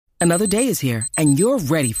Another day is here, and you're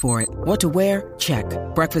ready for it. What to wear? Check.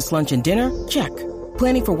 Breakfast, lunch, and dinner? Check.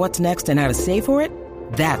 Planning for what's next and how to save for it?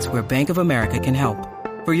 That's where Bank of America can help.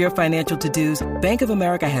 For your financial to-dos, Bank of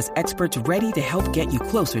America has experts ready to help get you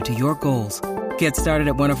closer to your goals. Get started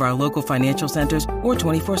at one of our local financial centers or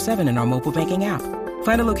 24/7 in our mobile banking app.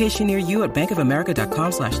 Find a location near you at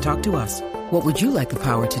bankofamerica.com/talktous. What would you like the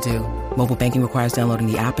power to do? Mobile banking requires downloading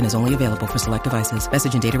the app and is only available for select devices.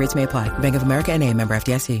 Message and data rates may apply. Bank of America N.A., member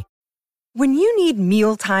FDIC. When you need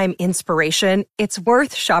mealtime inspiration, it's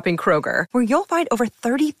worth shopping Kroger, where you'll find over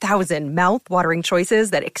 30,000 mouth-watering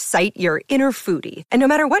choices that excite your inner foodie. And no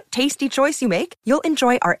matter what tasty choice you make, you'll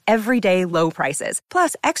enjoy our everyday low prices,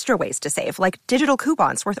 plus extra ways to save, like digital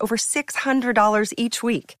coupons worth over $600 each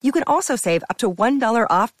week. You can also save up to $1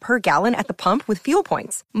 off per gallon at the pump with fuel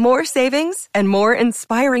points. More savings and more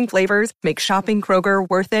inspiring flavors make shopping Kroger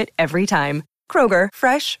worth it every time. Kroger,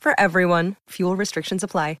 fresh for everyone. Fuel restrictions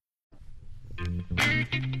apply.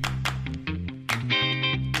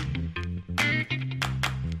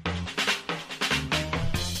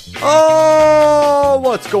 Oh,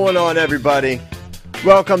 what's going on, everybody?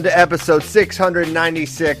 Welcome to episode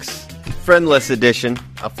 696, Friendless edition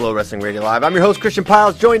of Flow Wrestling Radio Live. I'm your host, Christian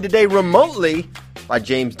Piles, joined today remotely by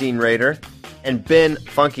James Dean Rader and Ben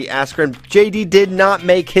Funky Askren. JD did not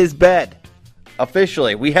make his bed.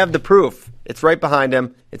 Officially, we have the proof. It's right behind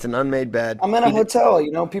him. It's an unmade bed. I'm in a hotel.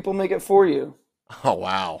 You know, people make it for you. Oh,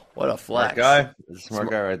 wow. What a flex. Smart guy. Smart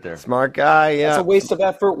guy right there. Smart guy, yeah. It's a waste of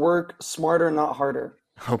effort. Work smarter, not harder.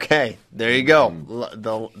 Okay, there you go.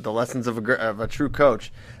 The lessons of a true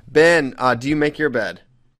coach. Ben, do you make your bed?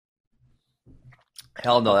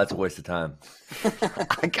 Hell no, that's a waste of time.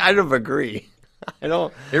 I kind of agree. I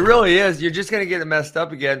don't. It really is. You're just going to get it messed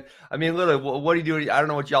up again. I mean, literally, what do you do? I don't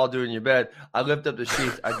know what y'all do in your bed. I lift up the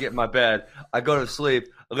sheets. I get in my bed. I go to sleep.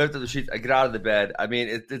 I lift up the sheets. I get out of the bed. I mean,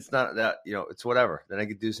 it's not that, it's whatever. Then I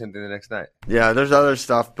could do something the next night. Yeah, there's other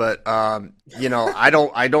stuff, but, I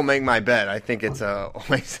don't make my bed. I think it's a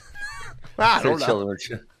waste. I don't know.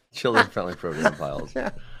 Children-friendly program, Piles. Yeah.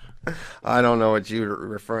 I don't know what you're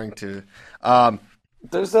referring to.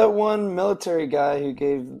 There's that one military guy who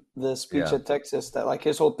gave the speech at Texas that, like,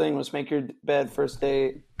 his whole thing was make your bed first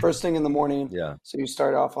thing in the morning. Yeah. So you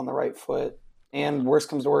start off on the right foot. And worst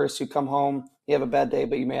comes to worst, you come home, you have a bad day,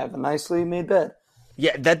 but you may have a nicely made bed.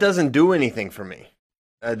 Yeah, that doesn't do anything for me.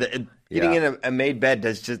 Getting in a made bed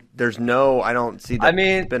I don't see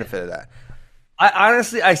the benefit of that.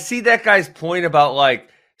 I see that guy's point about, like,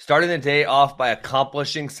 starting the day off by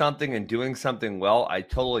accomplishing something and doing something well. I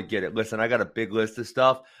totally get it. Listen, I got a big list of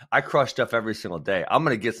stuff. I crush stuff every single day. I'm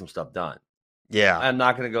going to get some stuff done. Yeah. I'm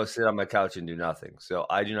not going to go sit on my couch and do nothing. So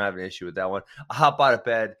I do not have an issue with that one. I hop out of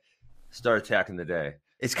bed, start attacking the day.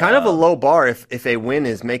 It's kind of a low bar if a win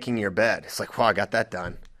is making your bed. It's like, wow, I got that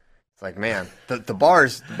done. It's like, man, the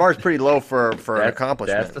bar's pretty low for an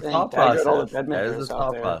accomplishment. That's the thought process. That is the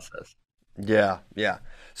thought process. Yeah.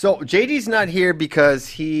 So JD's not here because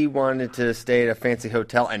he wanted to stay at a fancy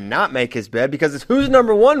hotel and not make his bed because it's Who's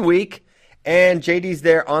Number One week, and JD's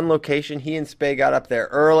there on location. He and Spay got up there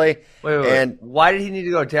early. Wait. And why did he need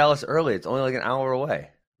to go to Dallas early? It's only like an hour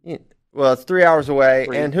away. Well, it's 3 hours away,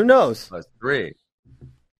 and who knows? Well, it's 3.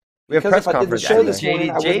 We have press conference. JD's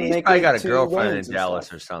probably got a girlfriend in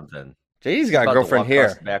Dallas or something. JD's got a girlfriend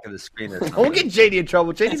here. Back of the screen. We'll get JD in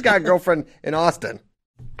trouble. JD's got a girlfriend in Austin.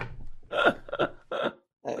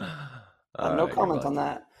 No comment on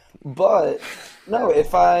that. But no,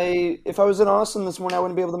 if I was in Austin this morning, I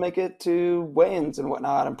wouldn't be able to make it to weigh-ins and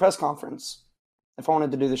whatnot and press conference if I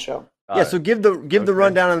wanted to do the show. So give the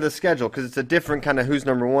rundown of the schedule because it's a different kind of Who's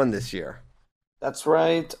Number One this year. That's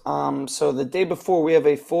right. So the day before we have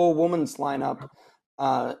a full women's lineup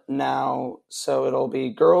now. So it'll be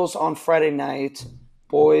girls on Friday night,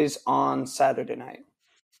 boys on Saturday night.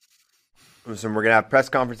 So we're gonna have press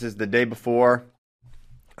conferences the day before.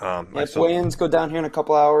 Weigh-ins go down here in a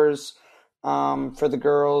couple hours for the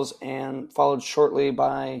girls, and followed shortly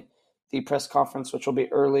by the press conference, which will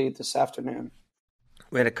be early this afternoon.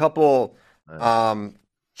 We had a couple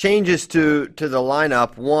changes to the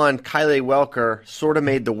lineup. One, Kylie Welker sort of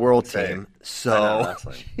made the world team. So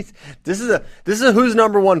this is a Who's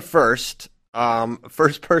Number One first.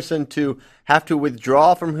 First person to have to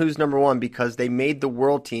withdraw from Who's Number One because they made the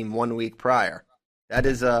world team 1 week prior.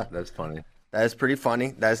 That's funny. That is pretty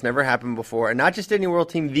funny. That has never happened before. And not just any world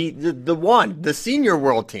team, the senior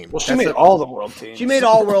world team. Well, she made all the world teams. She made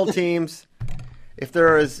all world teams. If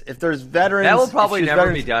there's veterans, that will probably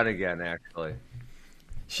never be done again. Actually,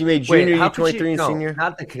 she made junior, U23, and senior.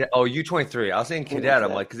 Not the cadet. Oh, U23. I was saying cadet.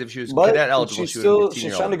 I'm like, because if she was cadet eligible,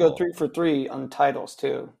 she's trying to go 3 for 3 on titles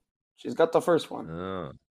too. She's got the first one.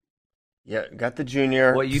 Oh. Yeah, got the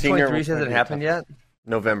junior. What, senior U23 hasn't happened yet?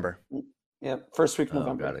 November. Yeah, first week of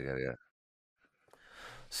November. Got it.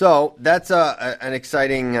 So that's an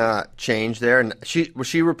exciting change there. And was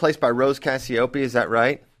she replaced by Rose Cassiope? Is that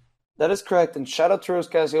right? That is correct. And shout out to Rose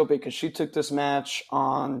Cassiope because she took this match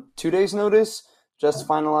on 2 days' notice, just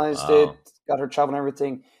finalized it, got her travel and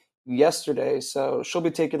everything yesterday. So she'll be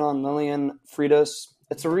taking on Lilian Freitas.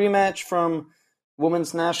 It's a rematch from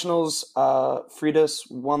Women's Nationals. Freitas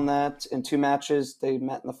won that in 2 matches. They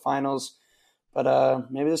met in the finals. But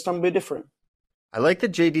maybe this time will be different. I like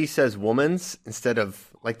that JD says woman's instead of,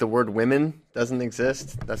 like, the word women doesn't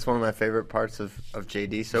exist. That's one of my favorite parts of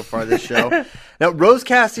JD so far this show. Now, Rose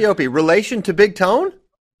Cassiope, relation to Big Tone?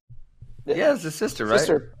 Yeah, it's a sister, right?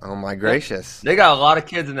 Sister. Oh, my gracious. They got a lot of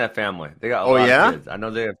kids in that family. They got a lot of kids. I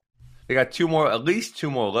know they got at least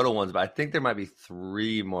 2 more little ones, but I think there might be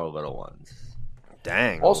 3 more little ones.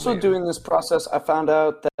 Dang. Also doing this process, I found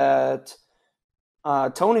out that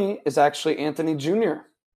Tony is actually Anthony Jr.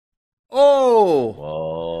 Oh.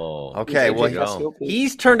 Whoa. Okay, well,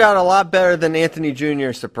 he's turned out a lot better than Anthony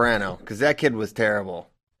Jr. Soprano, because that kid was terrible.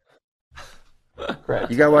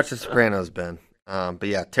 Correct. You got to watch The Sopranos, Ben. But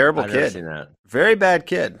yeah, terrible I've kid. never seen that. Very bad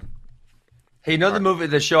kid. Hey, you know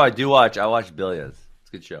the show I do watch? I watch Billions. It's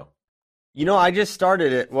a good show. You know, I just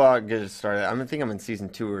started it. Well, I just started. I think I'm in season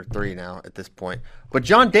 2 or 3 now at this point. But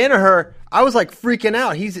John Danaher, I was like freaking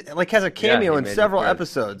out. He's like has a cameo in several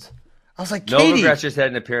episodes. I was like, Katie. No Regrets just had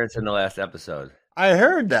an appearance in the last episode. I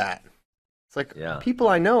heard that. It's like Yeah. people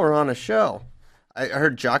I know are on a show. I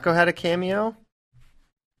heard Jocko had a cameo.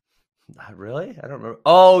 Not really? I don't remember.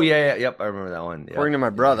 Oh, yeah. Yep, I remember that one. Yep. According to my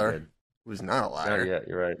brother, who's not a Oh, liar. yeah,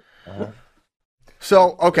 you're right. Uh-huh.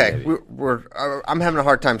 So, okay, Maybe. I'm having a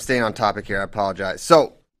hard time staying on topic here. I apologize.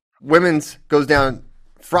 So, women's goes down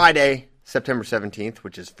Friday, September 17th,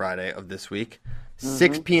 which is Friday of this week.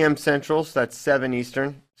 6 p.m. Central, so that's 7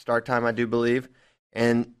 Eastern start time, I do believe.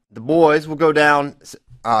 And the boys will go down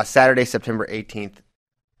Saturday, September 18th,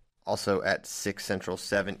 also at 6 Central,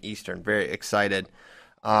 7 Eastern. Very excited.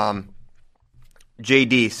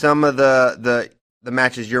 JD, some of the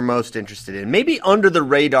matches you're most interested in, maybe under the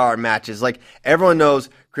radar matches. Like everyone knows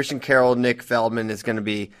Christian Carroll, Nick Feldman is going to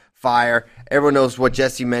be fire. Everyone knows what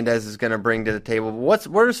Jesse Mendez is going to bring to the table. What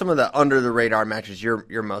are some of the under the radar matches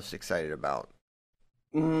you're most excited about?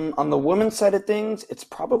 On the women's side of things, it's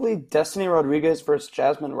probably Destiny Rodriguez versus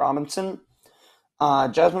Jasmine Robinson.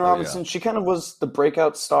 Jasmine Robinson, she kind of was the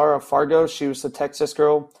breakout star of Fargo. She was the Texas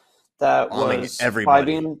girl that was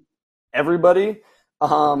fighting everybody.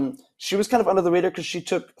 She was kind of under the radar because she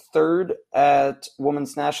took 3rd at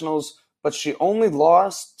Women's Nationals, but she only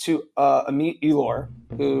lost to Amit Elor,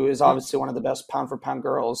 who is obviously one of the best pound-for-pound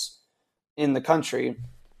girls in the country.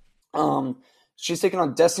 She's taking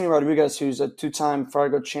on Destiny Rodriguez, who's a 2-time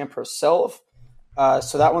Fargo champ herself.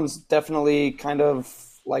 So that one's definitely kind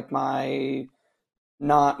of like my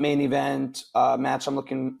not main event match I'm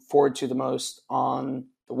looking forward to the most on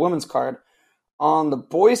the women's card. On the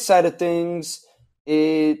boys' side of things,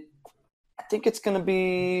 I think it's going to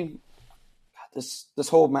be this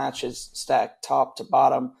whole match is stacked top to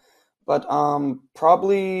bottom, but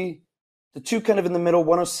probably the 2 kind of in the middle,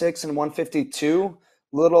 106 and 152.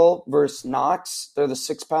 Little versus Knox, they're the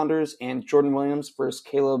 6-pounders, and Jordan Williams versus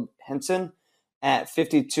Caleb Henson at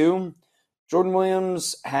 52. Jordan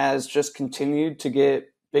Williams has just continued to get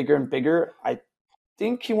bigger and bigger. I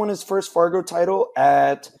think he won his first Fargo title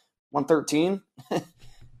at 113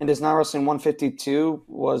 and is now wrestling 152,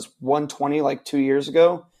 was 120 like 2 years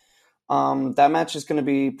ago. That match is going to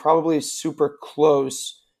be probably super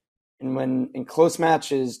close. And when in close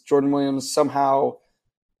matches, Jordan Williams somehow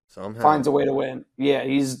finds a way to win. Yeah,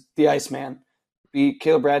 he's the Iceman. Beat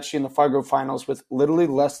Caleb Bradshee in the Fargo finals with literally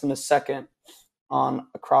less than a second on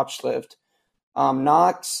a crotch lift.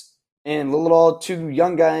 Knox and Lilidal, 2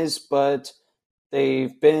 young guys, but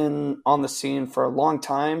they've been on the scene for a long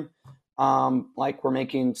time. Like we're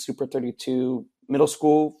making Super 32 middle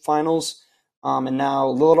school finals. And now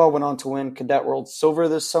Lilidal went on to win Cadet World Silver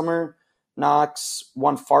this summer. Knox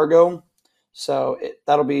won Fargo. So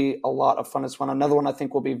that'll be a lot of fun as well. Another one I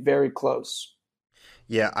think will be very close.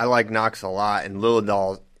 Yeah, I like Knox a lot, and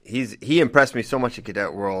Lilidal, he impressed me so much at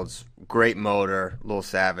Cadet Worlds. Great motor, a little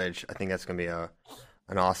savage. I think that's going to be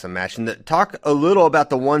an awesome match. And talk a little about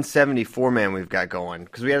the 174 man we've got going,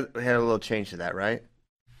 because we had a little change to that, right?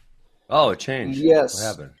 Oh, it changed. Yes. What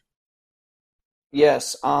happened?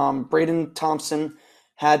 Yes. Braden Thompson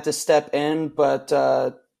had to step in, but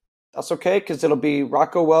that's okay because it'll be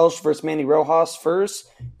Rocco Welsh versus Manny Rojas first,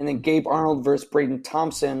 and then Gabe Arnold versus Braden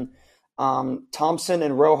Thompson. Thompson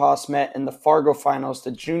and Rojas met in the Fargo finals,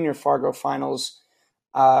 the junior Fargo finals.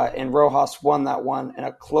 and Rojas won that one in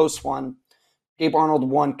a close one. Gabe Arnold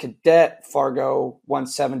won cadet Fargo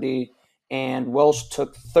 170, and Welsh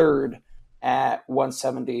took third at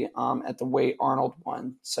 170 at the weight Arnold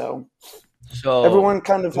won. So everyone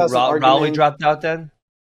kind of has an argument. Rowley dropped out then?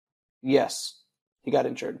 Yes, he got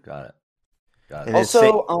injured. Got it. And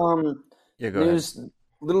also, go news ahead.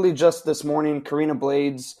 literally just this morning, Karina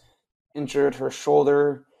Blades injured her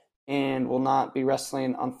shoulder and will not be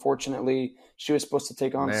wrestling, unfortunately. She was supposed to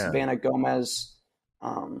take on Savannah Gomez,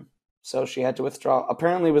 so she had to withdraw.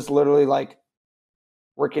 Apparently it was literally like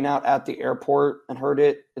working out at the airport and hurt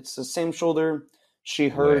it. It's the same shoulder she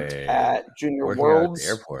hurt at Junior Worlds. At the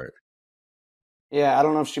airport. Yeah, I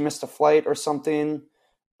don't know if she missed a flight or something,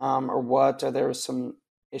 or what, or there was some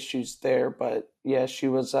issues there. But yeah, she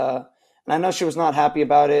was, and I know she was not happy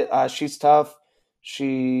about it. She's tough.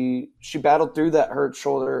 She battled through that hurt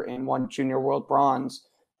shoulder and won Junior World Bronze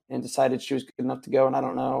and decided she was good enough to go. And I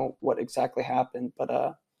don't know what exactly happened, but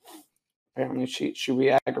apparently she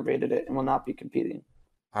re-aggravated it and will not be competing.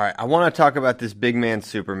 All right, I want to talk about this big man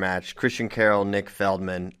super match, Christian Carroll, Nick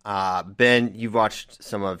Feldman. Ben, you've watched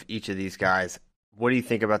some of each of these guys. What do you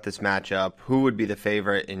think about this matchup? Who would be the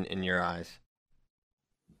favorite in your eyes?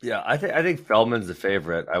 Yeah, I think Feldman's the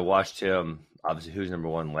favorite. I watched him. Obviously, he was number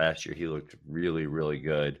one last year. He looked really, really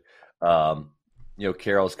good.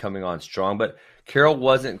 Carroll's coming on strong, but Carroll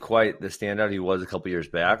wasn't quite the standout he was a couple years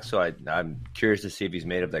back. So I'm curious to see if he's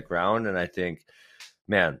made up that ground. And I think,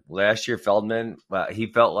 man, last year Feldman, he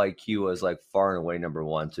felt like he was like far and away number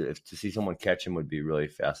one. So to see someone catch him would be really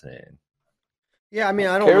fascinating. Yeah, I mean,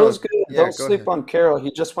 I don't Carroll's know. good. Yeah, don't sleep on Carroll.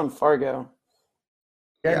 He just won Fargo.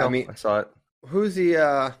 Yeah, I mean, I saw it. Who's he?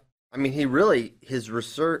 I mean, he really, his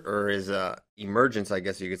research or his emergence, I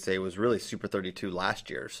guess you could say, was really Super 32 last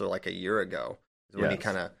year. So like a year ago is when he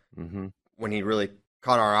kind of, when he really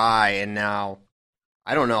caught our eye. And now,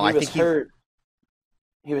 I don't know. He was hurt.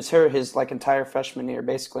 He was hurt his like entire freshman year,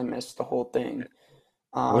 basically missed the whole thing.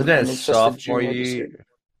 Was that his sophomore year?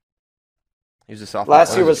 He was a sophomore.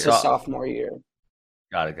 Last year was his sophomore year.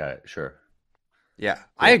 Got it. Sure. Yeah,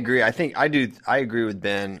 I agree. I agree with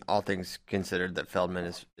Ben, all things considered, that Feldman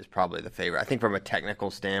is probably the favorite. I think from a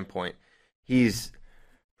technical standpoint, he's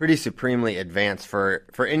pretty supremely advanced for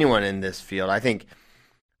anyone in this field. I think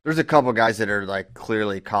there's a couple guys that are like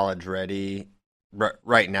clearly college ready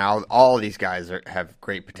right now. All of these guys have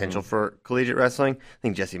great potential for collegiate wrestling. I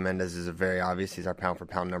think Jesse Mendez is a very obvious. He's our pound for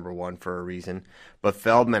pound number one for a reason. But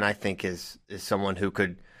Feldman, I think, is someone who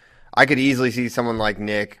I could easily see someone like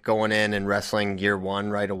Nick going in and wrestling year one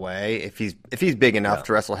right away if he's big enough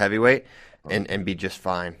to wrestle heavyweight and be just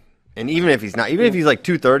fine. And even if he's not, even if he's like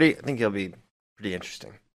 230, I think he'll be pretty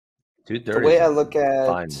interesting. 230. The way I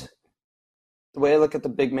look at the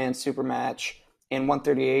big man super match and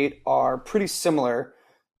 138 are pretty similar.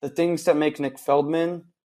 The things that make Nick Feldman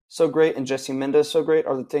so great and Jesse Mendez so great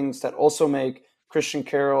are the things that also make Christian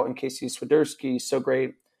Carroll and Casey Swiderski so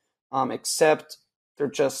great, except they're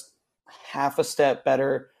just half a step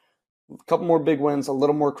better, a couple more big wins, a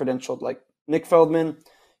little more credentialed. Like Nick Feldman,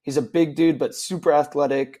 he's a big dude, but super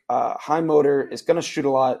athletic, high motor, is going to shoot a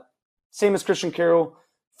lot. Same as Christian Carroll,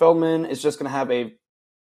 Feldman is just going to have a,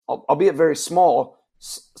 albeit very small,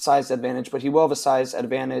 size advantage, but he will have a size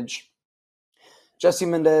advantage. Jesse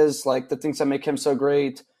Mendez, like the things that make him so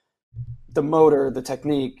great, the motor, the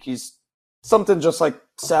technique, he's something just like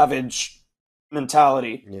savage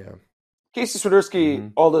mentality. Yeah. Casey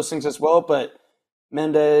Swiderski, all those things as well, but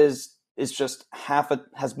Mendez is just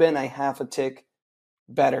has been a half a tick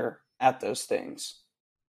better at those things.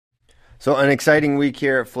 So an exciting week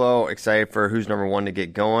here at Flow. Excited for who's number one to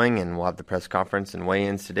get going, and we'll have the press conference and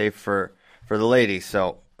weigh-ins today for the ladies.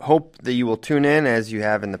 So hope that you will tune in as you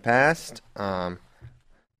have in the past.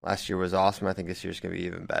 Last year was awesome. I think this year's going to be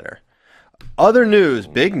even better. Other news,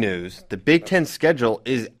 big news, the Big Ten schedule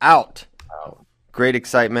is out. Great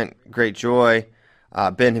excitement, great joy.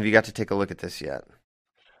 Ben, have you got to take a look at this yet?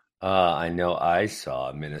 I know I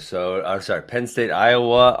saw Penn State,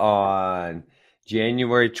 Iowa on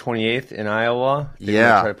January 28th in Iowa.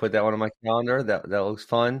 Yeah. Try to put that one on my calendar. That looks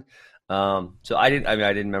fun. So I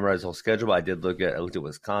didn't memorize the whole schedule, but I looked at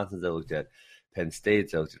Wisconsin's, I looked at Penn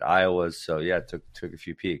State's, I looked at Iowa's. So yeah, took a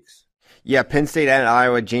few peeks. Yeah, Penn State at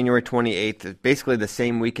Iowa, January 28th. Basically the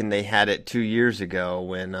same weekend they had it 2 years ago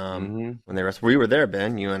when they wrestled. We were there,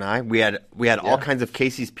 Ben, you and I. We had all kinds of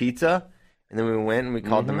Casey's Pizza, and then we went and we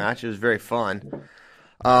called the match. It was very fun.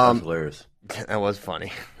 That was hilarious. That was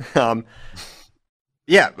funny. But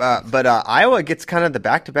Iowa gets kind of the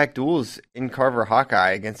back-to-back duels in Carver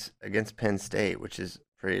Hawkeye against Penn State, which is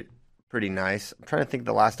pretty nice. I'm trying to think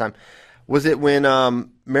the last time. Was it when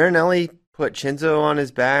Marinelli put Chinzo on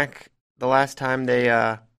his back the last time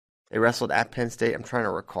they wrestled at Penn State? I'm trying to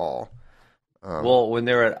recall. Well, when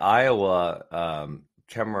they were at Iowa,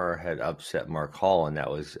 Kemmerer had upset Mark Hall, and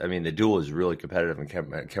the duel was really competitive, and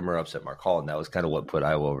Kemmerer upset Mark Hall, and that was kind of what put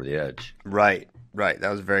Iowa over the edge. Right. That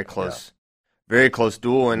was very close. Yeah. Very close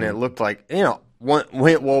duel, and it looked like,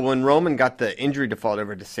 when Roman got the injury default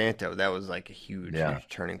over DeSanto, that was like a huge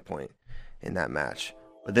turning point in that match.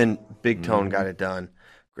 But then Big Tone got it done.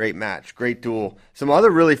 Great match, great duel. Some other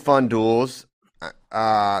really fun duels.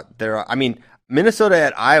 Minnesota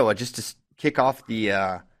at Iowa, just to kick off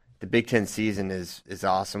the Big Ten season is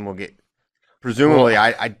awesome. We'll get presumably.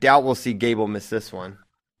 I doubt we'll see Gable miss this one.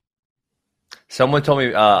 Someone told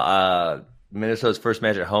me Minnesota's first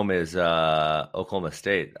match at home is Oklahoma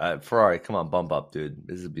State. Ferrari, come on, bump up, dude.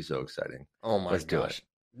 This would be so exciting. Oh my Let's gosh! Do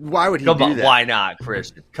it. Why would he do that? Why not,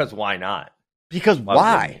 Christian? Because why not? Because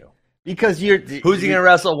why? Because who's he gonna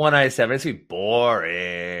wrestle 197? It's gonna be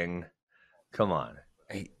boring. Come on.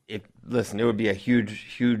 Listen, it would be a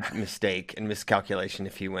huge mistake and miscalculation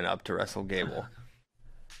if he went up to wrestle Gable.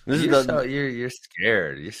 You're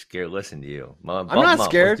scared. You're scared. Listen to you. I'm not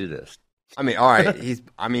scared. Let's do this. All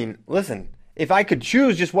right. Listen. If I could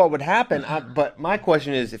choose just what would happen, but my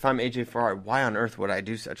question is, if I'm AJ Ferrari, why on earth would I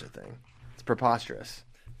do such a thing? It's preposterous.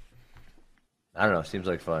 I don't know. Seems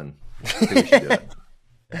like fun. I think we should do it.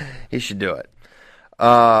 He should do it.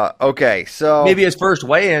 Okay, so maybe his first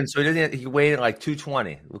weigh-in, so he weighed in like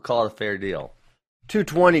 220. We'll call it a fair deal.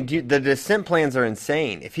 220. The descent plans are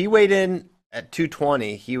insane. If he weighed in at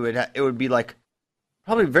 220, it would be like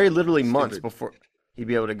probably very literally months before he'd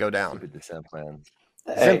be able to go down. Stupid descent plans.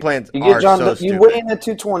 Descent plans are so stupid. You weigh in at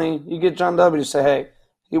 220. You get John W. to say, "Hey,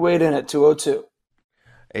 he weighed in at 202."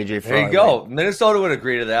 AJ Ferrari. There you go. Minnesota would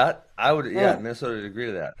agree to that. I would. Yeah, Minnesota would agree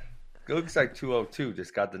to that. It looks like 202.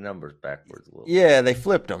 Just got the numbers backwards a little. Yeah, they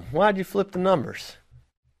flipped them. Why'd you flip the numbers?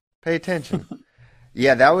 Pay attention.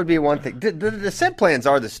 Yeah, that would be one thing. The descent plans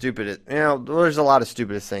are the stupidest. There's a lot of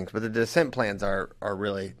stupidest things, but the descent plans are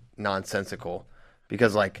really nonsensical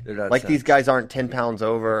because these guys aren't 10 pounds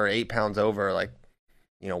over or 8 pounds over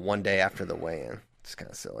one day after the weigh-in. It's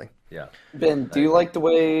kind of silly. Yeah. Ben, do you like the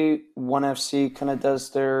way 1FC kind of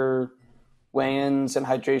does their weigh-ins and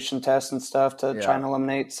hydration tests and stuff to try and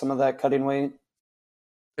eliminate some of that cutting weight?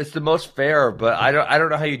 It's the most fair, but I don't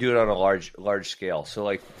know how you do it on a large scale. So,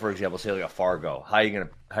 like for example, say like a Fargo, how are you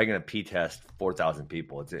gonna P test 4,000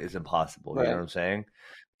 people? It's impossible. Right. You know what I'm saying?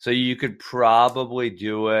 So you could probably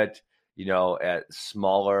do it, at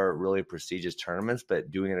smaller, really prestigious tournaments,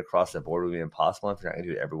 but doing it across the board would be impossible. If you're not gonna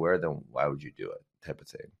do it everywhere, then why would you do it? Type of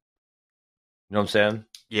thing. You know what I'm saying?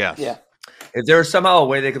 Yes. Yeah. If there was somehow a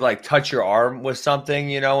way they could touch your arm with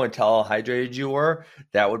something, and tell how hydrated you were,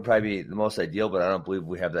 that would probably be the most ideal, but I don't believe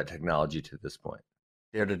we have that technology to this point.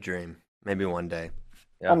 Dare to dream. Maybe one day.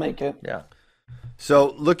 Yeah. I'll make it. Yeah.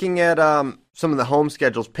 So looking at some of the home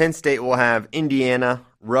schedules, Penn State will have Indiana,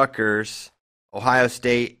 Rutgers, Ohio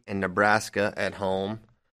State, and Nebraska at home.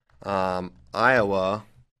 Iowa,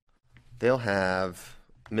 they'll have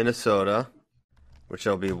Minnesota, which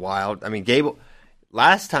will be wild. I mean, Gable...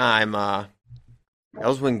 Last time, that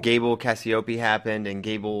was when Gable Cassiope happened, and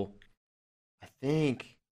Gable, I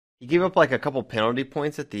think, he gave up a couple penalty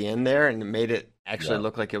points at the end there, and it made it actually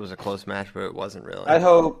look like it was a close match, but it wasn't really. I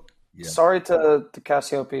hope, sorry to the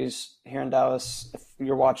Cassiopes here in Dallas, if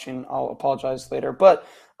you're watching, I'll apologize later, but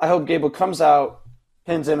I hope Gable comes out,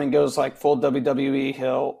 pins him, and goes full WWE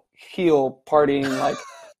heel partying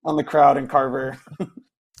on the crowd in Carver.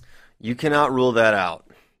 You cannot rule that out.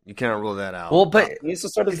 You cannot rule that out. Well, but is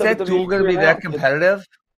that duel going to be that competitive?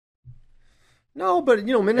 No, but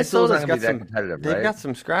Minnesota's got some competitive. They've got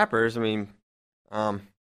some scrappers. I mean,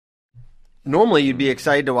 normally you'd be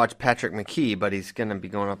excited to watch Patrick McKee, but he's going to be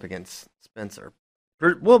going up against Spencer.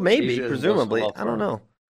 Well, maybe, presumably. I don't know.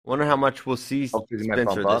 Wonder how much we'll see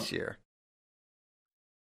Spencer this year.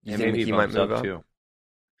 You think maybe he might move up too.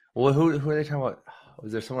 Well, who are they talking about?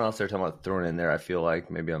 Was there someone else they're talking about throwing in there? I feel like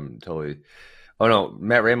maybe I'm totally. Oh, no,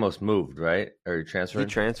 Matt Ramos moved, right? Or he transferred? He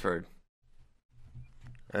transferred.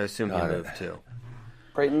 I assume he moved, too.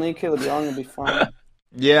 Brayton Lee, Caleb Young will be fun.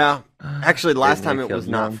 Yeah. Actually, last time it was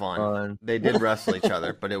not fun. They did wrestle each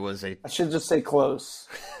other, but it was I should just say close.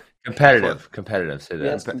 Competitive, say that.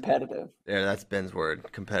 Yes, competitive. Yeah, that's Ben's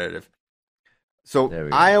word, competitive. So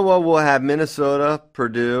Iowa will have Minnesota,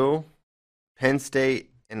 Purdue, Penn State,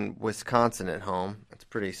 and Wisconsin at home. That's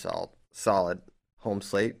pretty solid home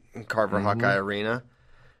slate in Carver Hawkeye Arena.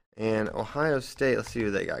 And Ohio State, let's see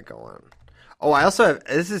who they got going. Oh, I also have,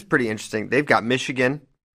 this is pretty interesting. They've got Michigan.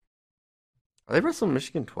 Are they wrestling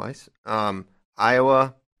Michigan twice?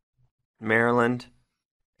 Iowa, Maryland,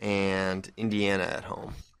 and Indiana at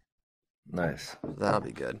home. Nice. That'll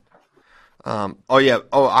be good.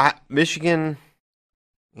 Michigan.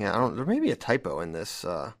 Yeah, there may be a typo in this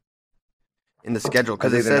in the schedule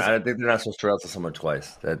because it says I think they're not supposed to travel to someone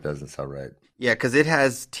twice. That doesn't sound right. Yeah, because it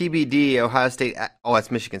has TBD Ohio State.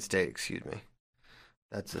 That's Michigan State. Excuse me.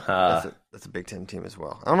 That's a Big Ten team as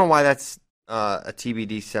well. I don't know why that's a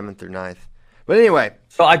TBD 7th through 9th. But anyway.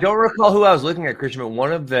 So I don't recall who I was looking at, Christian, but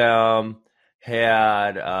one of them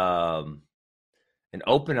had an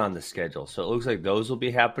open on the schedule. So it looks like those will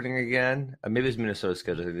be happening again. Maybe it's Minnesota's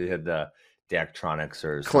schedule. They had the Daktronics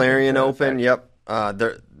or Clarion Open. Yep.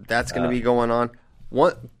 That's going to be going on.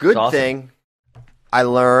 One good thing I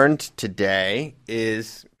learned today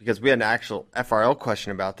is, because we had an actual FRL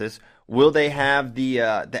question about this, will they have the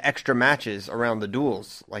extra matches around the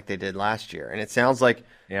duels like they did last year? And it sounds like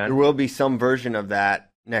there will be some version of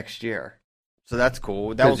that next year. So that's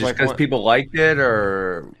cool. That was just because people liked it,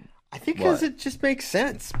 or I think because it just makes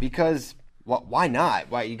sense. Because why not?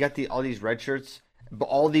 Why you got all these red shirts? But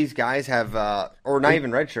all these guys have, or not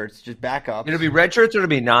even red shirts, just backups. It'll be red shirts or it'll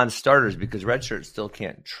be non-starters, because red shirts still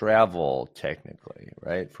can't travel technically,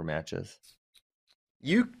 right, for matches.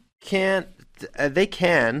 You can't. They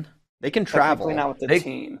can. They can travel. Not with the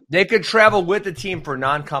team. They could travel with the team for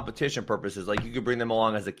non-competition purposes. Like you could bring them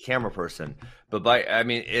along as a camera person, but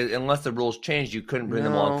unless the rules changed, you couldn't bring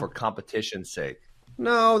them along for competition's sake.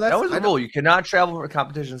 No, that was the rule. You cannot travel for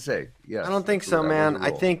competition's sake. Yes, I don't think so, man. I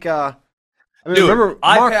think. Dude,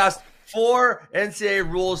 I passed 4 NCAA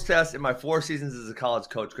rules tests in my 4 seasons as a college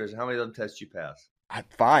coach, Chris. How many of them tests you pass?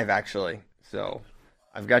 5, actually. So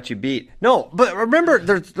I've got you beat. No, but remember,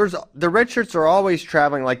 there's the red shirts are always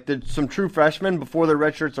traveling. Like some true freshmen before the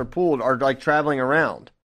red shirts are pulled are like traveling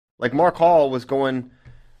around. Like Mark Hall was going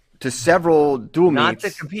to several dual meets. Not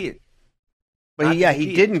to compete. But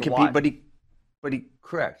he didn't compete. But he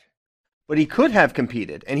correct. But he could have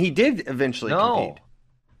competed, and he did eventually compete.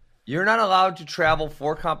 You're not allowed to travel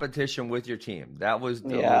for competition with your team. That was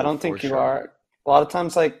I don't think you are. A lot of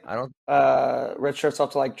times, red shirts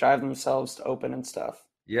have to drive themselves to open and stuff.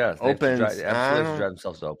 Yes, open. Absolutely, drive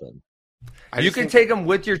themselves to open. You can take them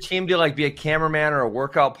with your team to be a cameraman or a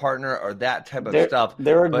workout partner or that type of stuff.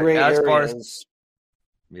 There are great areas.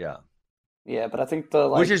 Yeah, but I think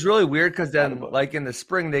which is really weird, because then, in the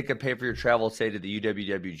spring, they could pay for your travel, say to the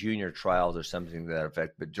UWW Junior Trials or something to that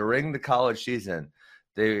effect. But during the college season,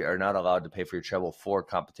 they are not allowed to pay for your travel for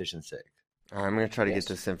competition's sake. I'm going to try to get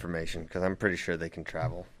this information, because I'm pretty sure they can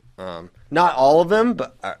travel. Not all of them,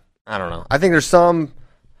 but I don't know. I think there's some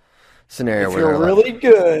scenario if where you're really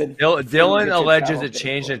good. Dylan alleges it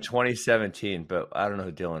changed in 2017, but I don't know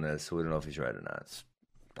who Dylan is, so we don't know if he's right or not.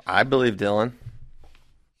 I believe Dylan.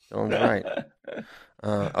 Dylan's right.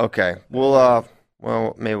 Okay. Well,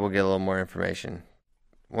 maybe we'll get a little more information.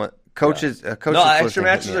 Coaches extra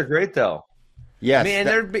matches are great, though. Yes, I mean, and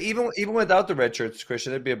there'd be, even without the red shirts,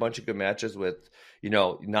 Christian, there'd be a bunch of good matches with,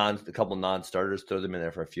 a couple non-starters. Throw them in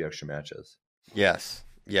there for a few extra matches. Yes.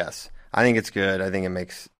 I think it's good. I think it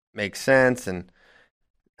makes sense, and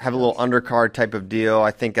have a little undercard type of deal. I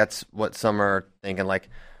think that's what some are thinking, like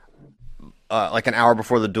an hour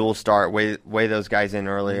before the duels start, weigh those guys in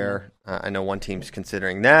earlier. I know one team's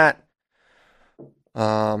considering that.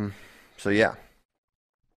 So yeah,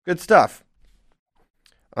 good stuff.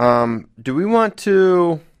 Do you want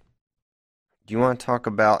to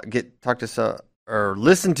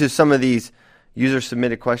listen to some of these user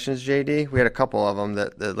submitted questions, JD? We had a couple of them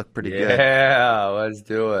that look pretty good. Yeah, let's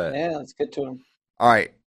do it. Yeah, let's get to them. All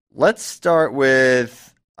right, let's start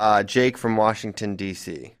with Jake from Washington,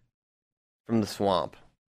 D.C., from the Swamp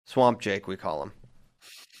Jake, we call him.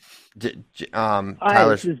 Hi,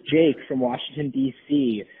 this is Jake from Washington,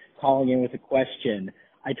 D.C., calling in with a question.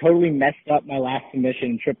 I totally messed up my last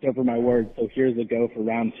submission and tripped over my words, so here's a go for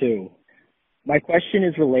round 2. My question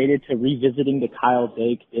is related to revisiting the Kyle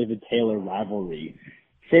Dake-David Taylor rivalry.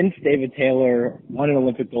 Since David Taylor won an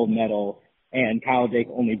Olympic gold medal and Kyle Dake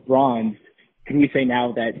only bronzed, can we say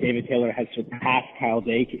now that David Taylor has surpassed Kyle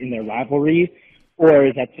Dake in their rivalry, or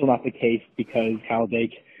is that still not the case because Kyle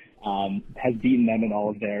Dake has beaten them in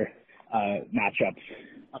all of their matchups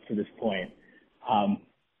up to this point?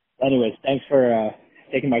 Anyways, thanks for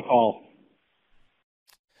taking my call.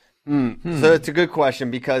 So it's a good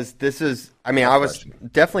question, because this is, I was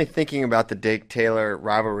definitely thinking about the Dake-Taylor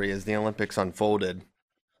rivalry as the Olympics unfolded.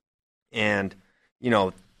 And, we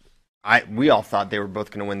all thought they were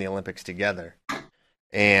both going to win the Olympics together.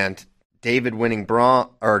 And David winning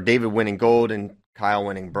gold and Kyle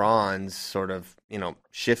winning bronze sort of,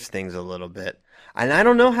 shifts things a little bit. And I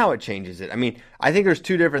don't know how it changes it. I think there's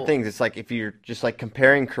two different things. It's like if you're just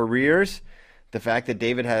comparing careers, the fact that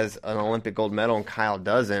David has an Olympic gold medal and Kyle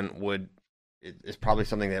doesn't is probably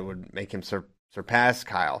something that would make him surpass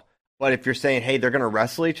Kyle. But if you're saying, hey, they're going to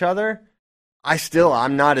wrestle each other,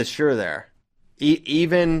 I'm not as sure there.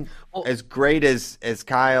 Even as great as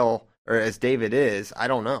Kyle or as David is, I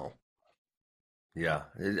don't know. Yeah,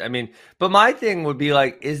 I mean, but my thing would be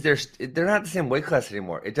like, they're not the same weight class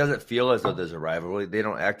anymore. It doesn't feel as though there's a rivalry. They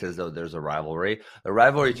don't act as though there's a rivalry. The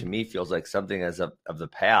rivalry to me feels like something of the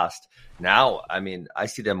past. Now, I mean, I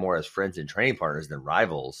see them more as friends and training partners than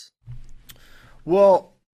rivals.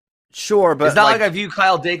 Well, sure, but it's not like I view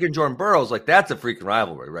Kyle Dake and Jordan Burroughs like that's a freaking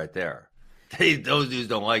rivalry right there. Those dudes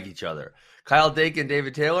don't like each other. Kyle Dake and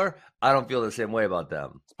David Taylor, I don't feel the same way about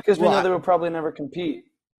them. Because we know they will probably never compete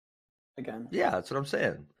again. Yeah, that's what I'm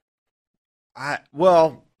saying.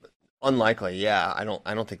 Unlikely. Yeah, I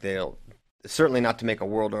don't think they'll. Certainly not to make a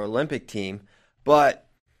world or Olympic team, but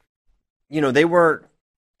they were.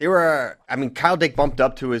 I mean, Kyle Dake bumped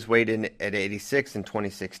up to his weight at 86 in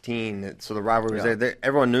 2016, so the rivalry was there.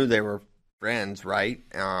 Everyone knew they were friends, right?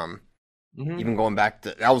 Even going back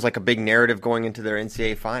to that was like a big narrative going into their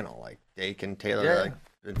NCAA final, like Dake and Taylor, like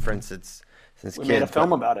been friends since kids. We made a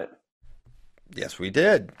film about it. Yes, we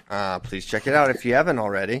did. Please check it out if you haven't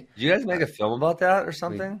already. Did you guys make a film about that or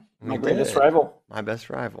something? My greatest rival. My best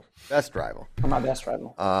rival. Best rival. My best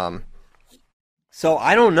rival. So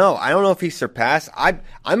I don't know. I don't know if he surpassed.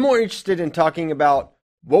 I'm more interested in talking about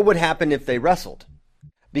what would happen if they wrestled.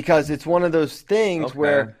 Because it's one of those things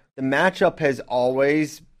where the matchup has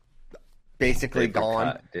always basically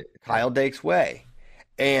gone Kyle Dake's way.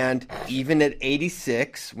 And even at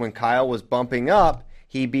 86, when Kyle was bumping up,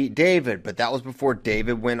 he beat David, but that was before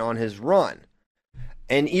David went on his run.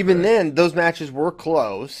 And even then, those matches were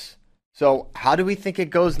close. So how do we think it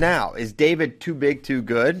goes now? Is David too big, too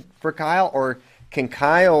good for Kyle? Or can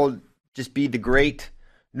Kyle just be the great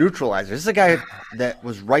neutralizer? This is a guy that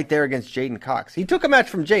was right there against Jaden Cox. He took a match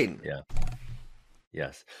from Jaden. Yeah.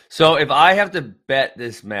 Yes. So if I have to bet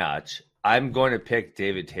this match, I'm going to pick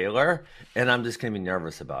David Taylor, and I'm just going to be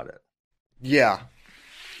nervous about it. Yeah.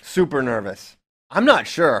 Super nervous. I'm not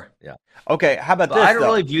sure. Yeah. Okay, how about this? I don't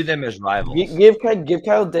really view them as rivals. Give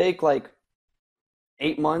Kyle Dake like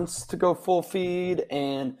 8 months to go full feed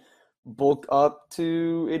and bulk up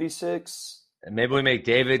to 86. And maybe we make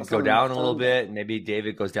David go down a little bit, and maybe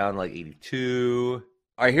David goes down to like 82.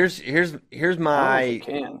 All right, here's my.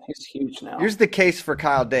 He's huge now. Here's the case for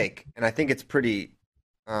Kyle Dake, and I think it's pretty.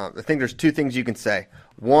 I think there's two things you can say.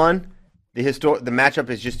 One, the matchup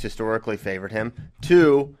has just historically favored him.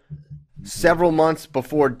 Two, several months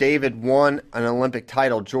before David won an Olympic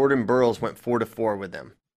title, Jordan Burroughs went 4-4 with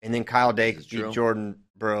him, and then Kyle Dake beat Jordan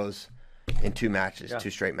Burroughs in 2 matches, 2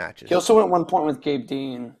 straight matches. He also went 1 point with Gabe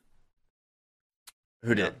Dean.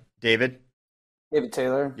 Who did? David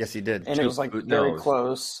Taylor. Yes, he did. And it was like very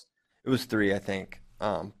close. It was 3, I think.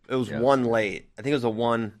 It was 1 late. I think it was a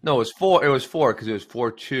 1. No, it was 4. It was 4 because it was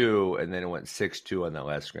 4-2, and then it went 6-2 on that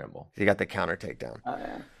last scramble. He got the counter takedown. Oh,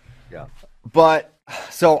 yeah. But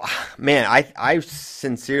so, man, I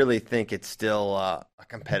sincerely think it's still a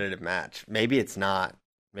competitive match. Maybe it's not.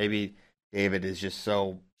 Maybe David is just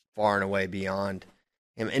so far and away beyond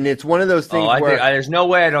him, and it's one of those things where there's no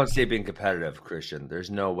way I don't see it being competitive, Christian. There's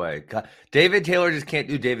no way. David Taylor just can't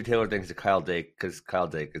do David Taylor things to Kyle Dake because Kyle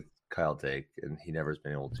Dake is Kyle Dake, and he never has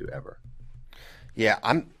been able to ever. Yeah,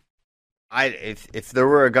 if there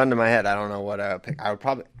were a gun to my head, I don't know what I would pick. I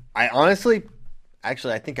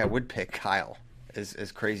think I would pick Kyle,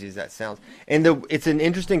 as crazy as that sounds. And it's an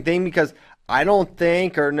interesting thing because I don't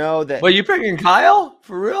think or know that. Well, you picking Kyle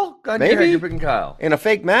for real? Maybe you're picking Kyle in a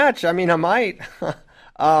fake match. I mean, I might.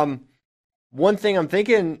 One thing I'm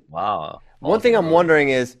thinking. Wow. One thing I'm wondering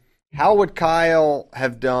is how would Kyle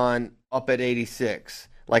have done up at 86?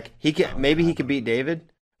 Like maybe he could beat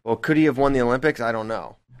David. Well, could he have won the Olympics? I don't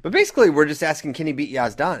know. But basically, we're just asking, can he beat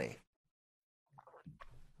Yazdani?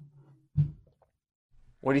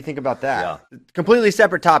 What do you think about that? Yeah. Completely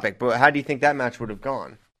separate topic, but how do you think that match would have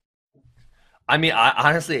gone? I mean,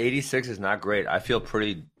 honestly, 86 is not great. I feel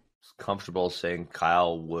pretty comfortable saying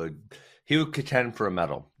Kyle would contend for a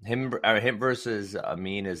medal. Him versus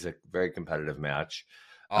Amin is a very competitive match.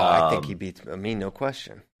 Oh, I think he beats Amin, no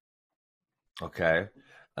question. Okay.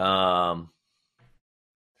 Deepak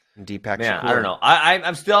man, Shakur. I don't know.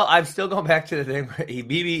 I'm still going back to the thing where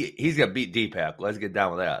he's gonna beat Deepak. Let's get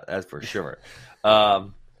down with that. That's for sure.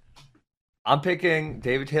 I'm picking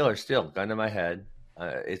David Taylor still, gun to my head.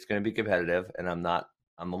 It's going to be competitive, and I'm a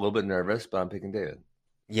little bit nervous, but I'm picking David.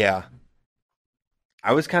 Yeah.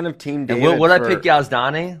 I was kind of team David. And would I pick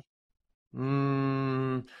Yazdani?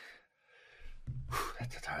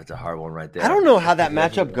 That's a hard one right there. I don't know how that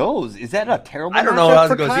matchup goes. Is that a terrible I don't know matchup how it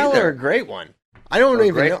for goes Kyle either. or a great one? I don't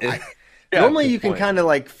even know. Normally you can kind of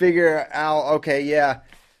like figure out, okay, yeah,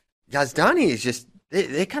 Yazdani is just,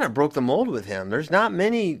 they kind of broke the mold with him. There's not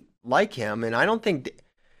many like him, and I don't think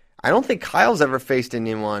Kyle's ever faced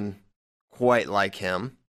anyone quite like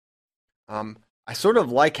him. I sort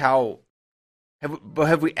of like how,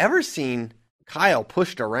 have we ever seen Kyle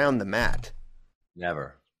pushed around the mat?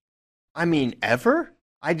 Never. I mean, ever?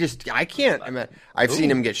 I can't. I mean, I've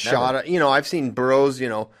seen him get shot. I've seen Burroughs,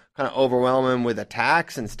 kind of overwhelm him with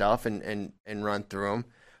attacks and stuff and run through him.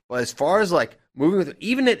 But as far as like moving with,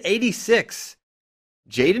 even at 86,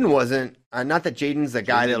 Jaden wasn't, not that Jaden's the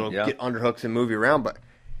guy that'll get underhooks and move you around, but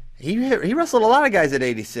he wrestled a lot of guys at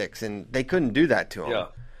 86 and they couldn't do that to him. Yeah.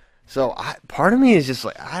 So part of me is just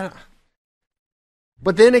like,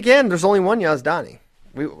 but then again, there's only one Yazdani.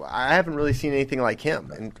 I haven't really seen anything like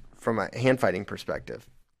him, and from a hand fighting perspective,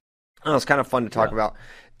 it's kind of fun to talk about.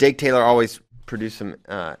 Dake Taylor always produced some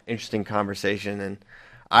interesting conversation, and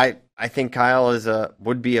I think Kyle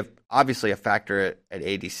would be obviously a factor at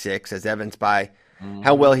 86, as evidenced by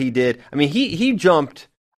how well he did. I mean, he jumped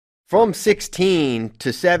from 16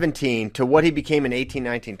 to 17 to what he became in 18,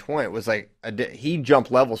 19, 20. It was like he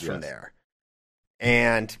jumped levels from there,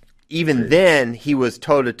 and even then, he was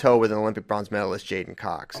toe-to-toe with an Olympic bronze medalist, Jaden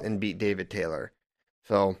Cox, and beat David Taylor.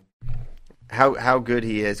 So, how good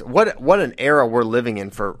he is. What an era we're living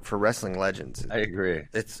in for wrestling legends. I agree.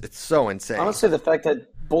 It's so insane. Honestly, the fact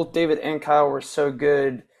that both David and Kyle were so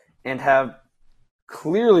good and have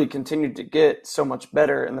clearly continued to get so much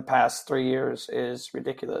better in the past 3 years is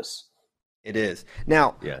ridiculous. It is.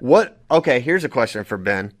 Now, here's a question for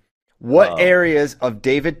Ben. What areas of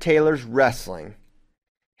David Taylor's wrestling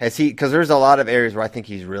because there's a lot of areas where I think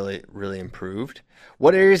he's really, really improved.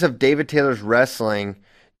 What areas of David Taylor's wrestling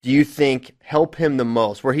do you think help him the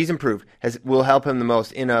most, where he's improved, will help him the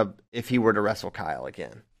most if he were to wrestle Kyle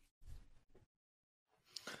again?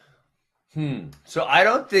 So I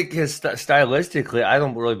don't think stylistically, I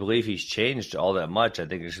don't really believe he's changed all that much. I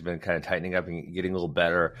think he's been kind of tightening up and getting a little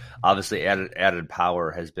better. Obviously, added power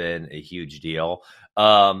has been a huge deal.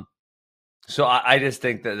 So I just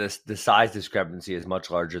think that the size discrepancy is much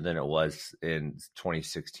larger than it was in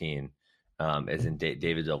 2016. As in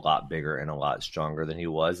David's a lot bigger and a lot stronger than he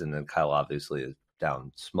was, and then Kyle obviously is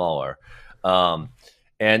down smaller.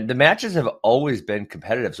 And the matches have always been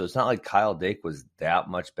competitive, so it's not like Kyle Dake was that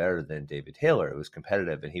much better than David Taylor. It was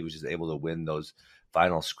competitive, and he was just able to win those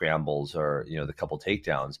final scrambles or the couple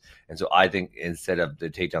takedowns. And so I think instead of the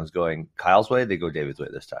takedowns going Kyle's way, they go David's way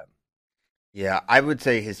this time. Yeah, I would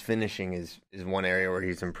say his finishing is one area where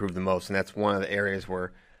he's improved the most, and that's one of the areas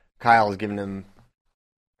where Kyle has given him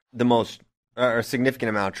the most or a significant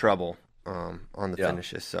amount of trouble on the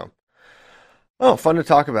finishes. So, fun to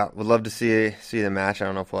talk about. Would love to see the match. I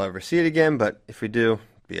don't know if we'll ever see it again, but if we do,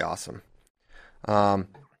 it'd be awesome.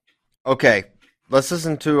 Okay, let's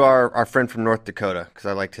listen to our friend from North Dakota because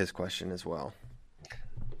I liked his question as well.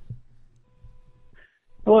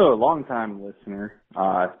 Hello, long-time listener.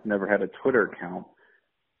 Never had a Twitter account.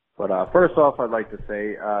 But first off, I'd like to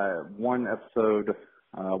say one episode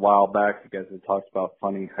a while back, you guys had talked about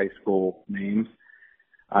funny high school names.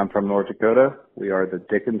 I'm from North Dakota. We are the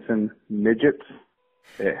Dickinson Midgets.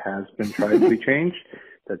 It has been tried to be changed.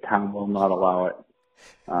 The town will not allow it.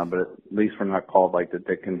 But at least we're not called like the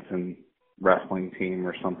Dickinson wrestling team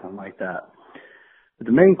or something like that. But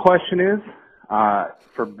the main question is,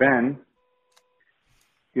 for Ben,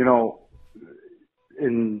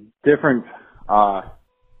 in different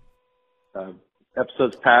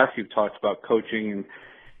episodes past, you've talked about coaching and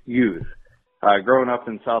youth. Growing up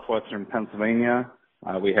in southwestern Pennsylvania,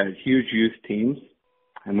 we had huge youth teams,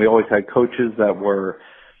 and we always had coaches that were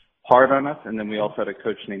hard on us, and then we also had a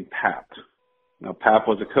coach named Pap. Now, Pap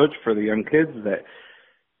was a coach for the young kids that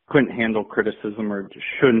couldn't handle criticism or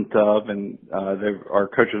shouldn't have, and our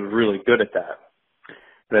coaches were really good at that.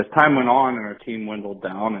 But as time went on and our team dwindled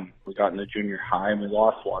down and we got into junior high and we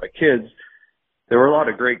lost a lot of kids, there were a lot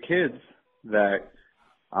of great kids that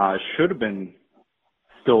should have been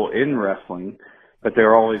still in wrestling, but they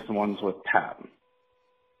were always the ones with Pat.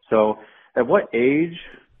 So at what age,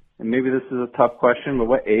 and maybe this is a tough question, but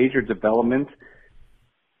what age or development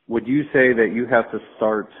would you say that you have to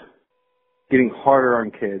start getting harder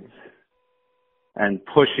on kids and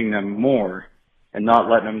pushing them more and not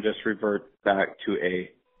letting them just revert back to a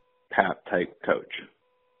Pap-type coach?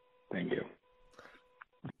 Thank you.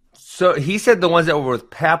 So he said the ones that were with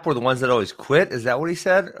Pap were the ones that always quit? Is that what he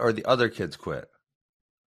said? Or the other kids quit?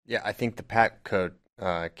 Yeah, I think the Pap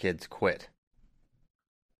kids quit.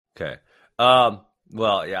 Okay.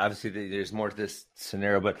 Well, yeah, obviously there's more to this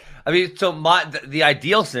scenario, but I mean, so the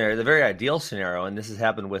ideal scenario, the very ideal scenario, and this has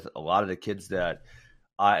happened with a lot of the kids that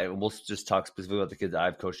we'll just talk specifically about the kids that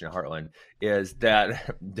I've coached in Heartland, is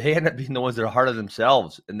that they end up being the ones that are hard on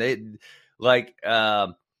themselves, and they like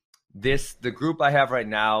the group I have right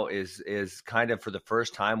now is kind of for the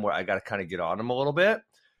first time where I got to kind of get on them a little bit.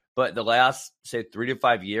 But the last, say, 3 to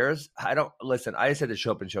 5 years, I just had to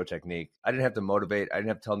show up and show technique. I didn't have to motivate. I didn't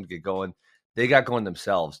have to tell them to get going. They got going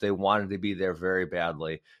themselves. They wanted to be there very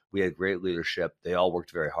badly. We had great leadership. They all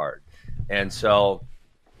worked very hard. And so,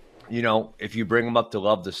 if you bring them up to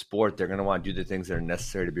love the sport, they're going to want to do the things that are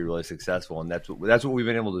necessary to be really successful. And that's what we've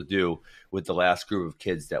been able to do with the last group of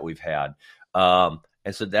kids that we've had. And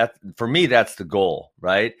so that, for me, that's the goal,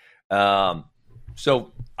 right?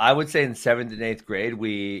 So I would say in 7th and 8th grade,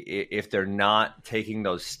 if they're not taking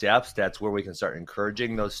those steps, that's where we can start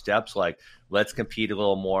encouraging those steps. Like, let's compete a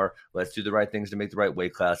little more. Let's do the right things to make the right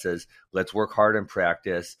weight classes. Let's work hard in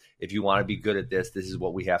practice. If you want to be good at this is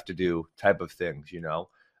what we have to do, type of things,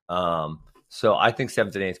 So I think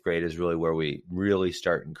 7th and 8th grade is really where we really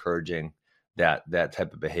start encouraging that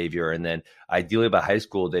type of behavior. And then ideally by high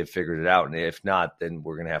school, they've figured it out. And if not, then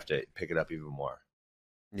we're going to have to pick it up even more.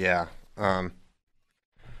 Yeah.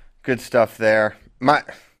 Good stuff there. My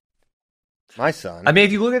son. I mean,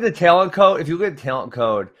 if you look at the talent code,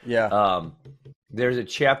 yeah. There's a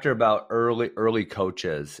chapter about early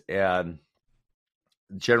coaches, and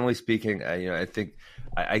generally speaking, I think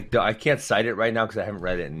I can't cite it right now because I haven't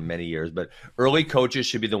read it in many years. But early coaches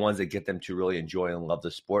should be the ones that get them to really enjoy and love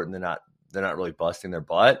the sport, and they're not really busting their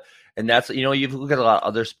butt. And that's, you look at a lot of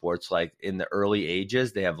other sports, like in the early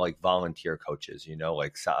ages, they have like volunteer coaches,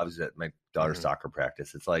 like I was at my daughter's soccer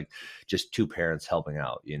practice. It's like just 2 parents helping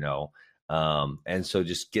out, and so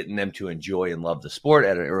just getting them to enjoy and love the sport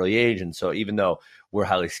at an early age. And so even though we're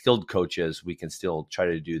highly skilled coaches, we can still try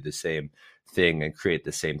to do the same thing and create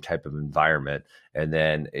the same type of environment. And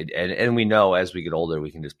then, and we know as we get older,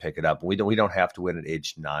 we can just pick it up. We don't have to win at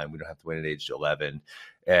age 9. We don't have to win at age 11.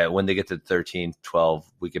 When they get to 13, 12,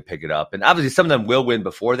 we can pick it up. And obviously some of them will win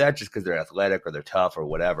before that just because they're athletic or they're tough or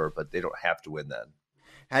whatever, but they don't have to win then.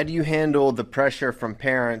 How do you handle the pressure from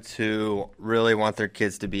parents who really want their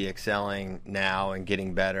kids to be excelling now and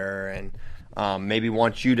getting better and maybe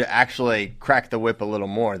want you to actually crack the whip a little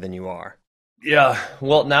more than you are? Yeah.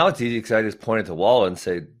 Well, now it's easy because I just point at the wall and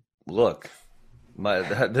say, look,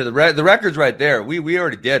 the record's right there. We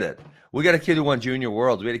already did it. We got a kid who won Junior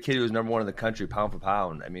Worlds. We had a kid who was number 1 in the country pound for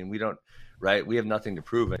pound. I mean, we have nothing to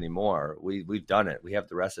prove anymore. We've done it. We have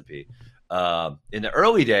the recipe. In the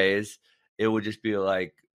early days, it would just be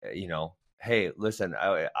like, hey, listen,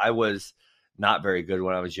 I was not very good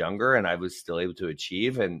when I was younger and I was still able to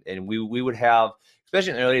achieve. And we would have,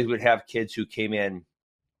 especially in the early days, we'd have kids who came in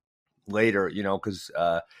later, because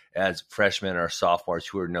as freshmen or sophomores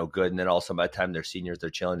who are no good, and then also by the time they're seniors, they're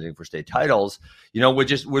challenging for state titles,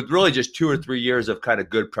 with really just 2 or 3 years of kind of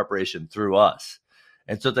good preparation through us.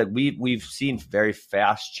 And so it's like we've seen very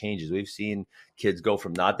fast changes. We've seen kids go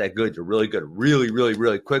from not that good to really good, really, really,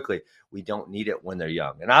 really quickly. We don't need it when they're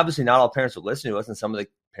young. And obviously not all parents will listen to us, and some of the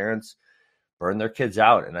parents burn their kids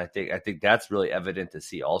out. And I think that's really evident to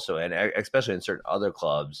see also, and especially in certain other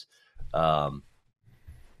clubs. I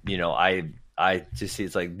just see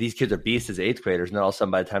it's like these kids are beasts as 8th graders, and then all of a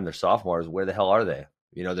sudden by the time they're sophomores, where the hell are they?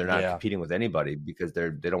 They're not competing with anybody because they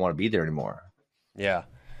don't want to be there anymore. Yeah.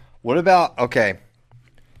 What about, okay,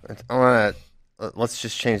 let's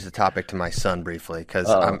just change the topic to my son briefly because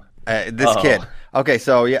kid. Okay,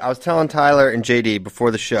 so I was telling Tyler and JD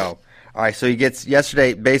before the show. All right, so he gets,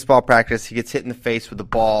 yesterday, baseball practice, he gets hit in the face with the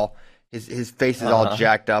ball. His face is all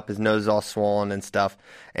jacked up. His nose is all swollen and stuff.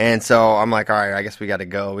 And so I'm like, all right, I guess we got to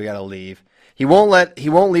go. We got to leave. He won't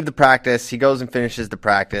leave the practice. He goes and finishes the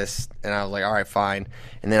practice. And I was like, all right, fine.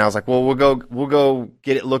 And then I was like, well, we'll go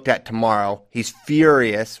get it looked at tomorrow. He's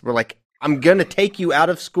furious. We're like, I'm going to take you out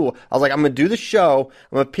of school. I was like, I'm going to do the show.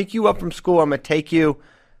 I'm going to pick you up from school. I'm going to take you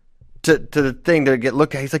to the thing to get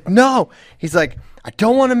looked at. He's like, no. He's like, I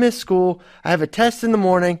don't want to miss school. I have a test in the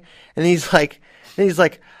morning. And he's like,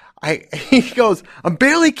 he goes, I'm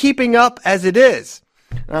barely keeping up as it is.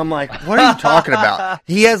 And I'm like, what are you talking about?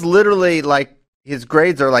 He has literally, like, his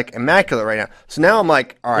grades are, like, immaculate right now. So now I'm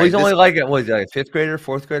like, all right. Well, he's only like, what is he, like a 5th grader,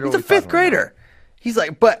 4th grader? He's a 5th grader. He's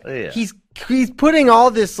like, but he's putting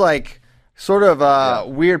all this, like, sort of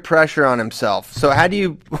weird pressure on himself. So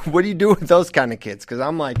what do you do with those kind of kids? Because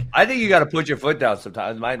I'm like, I think you got to put your foot down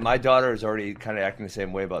sometimes. My daughter is already kind of acting the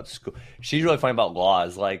same way about school. She's really funny about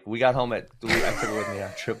laws. Like, we got home I took her with me on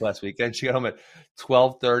a trip last weekend. She got home at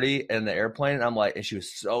 12:30 in the airplane. And I'm like, and she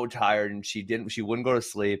was so tired and she wouldn't go to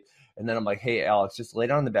sleep. And then I'm like, hey, Alex, just lay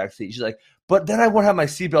down in the back seat. She's like, but then I won't have my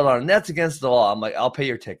seatbelt on, and that's against the law. I'm like, I'll pay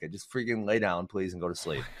your ticket. Just freaking lay down, please, and go to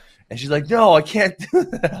sleep. And she's like, no, I can't do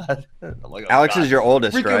that. I'm like, Alex is your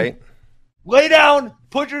oldest, right? Lay down.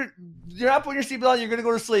 You're not putting your seatbelt on. You're going to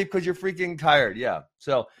go to sleep because you're freaking tired. Yeah.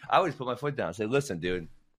 So I always put my foot down and say, listen, dude,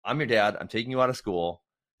 I'm your dad. I'm taking you out of school.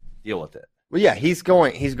 Deal with it. Well, yeah, he's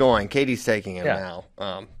going. Katie's taking him now.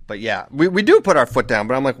 But yeah, we do put our foot down.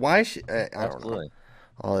 But I'm like, why is she? I don't know.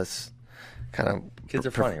 All this kind of kids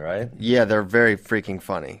are funny, right? Yeah, they're very freaking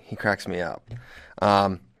funny. He cracks me up.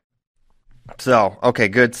 So okay,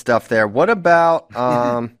 good stuff there. What about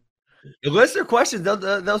list their questions?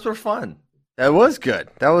 Those were fun. That was good.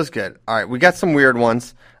 All right, we got some weird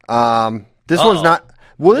ones. This one's not.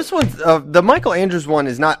 Well, this one's the Michael Andrews one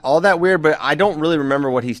is not all that weird, but I don't really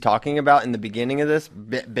remember what he's talking about in the beginning of this.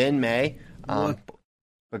 Ben May. But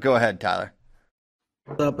go ahead, Tyler.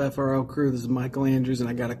 What's up, FRL crew? This is Michael Andrews, and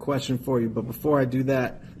I got a question for you. But before I do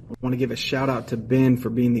that, I want to give a shout out to Ben for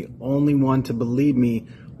being the only one to believe me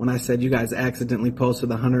when I said you guys accidentally posted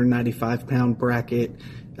the 195-pound bracket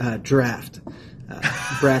draft.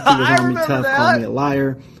 Bracky was on me tough, called me a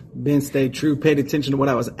liar. Ben stayed true, paid attention to what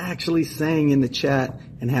I was actually saying in the chat,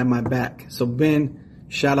 and had my back. So, Ben,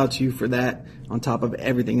 shout out to you for that, on top of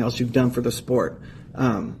everything else you've done for the sport.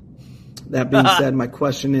 That being said, my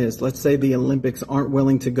question is, let's say the Olympics aren't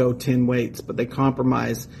willing to go 10 weights, but they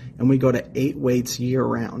compromise and we go to 8 weights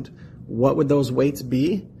year-round. What would those weights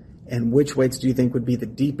be, and which weights do you think would be the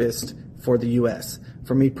deepest for the U.S.?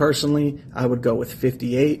 For me personally, I would go with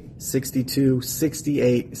 58, 62,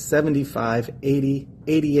 68, 75, 80,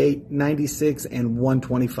 88, 96, and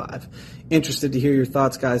 125. Interested to hear your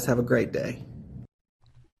thoughts, guys. Have a great day.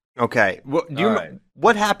 Okay. Well,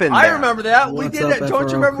 what happened there? I remember that. What's we did that. up, Don't you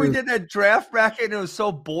FRL remember crew? we did that draft bracket and it was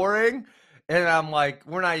so boring? And I'm like,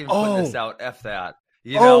 we're not even putting this out. F that.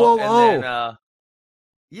 You know?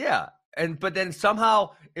 Yeah. But then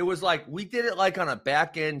somehow it was like we did it like on a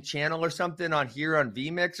back end channel or something on here on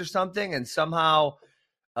VMix or something, and somehow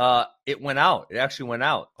it went out. It actually went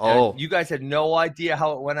out. Oh. And you guys had no idea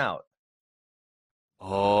how it went out.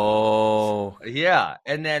 Oh. Yeah.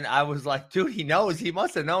 And then I was like, dude, he knows. He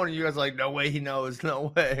must have known. And you guys were like, no way he knows.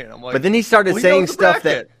 No way. And I'm like, But then he started saying stuff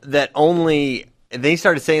bracket. that only. And then he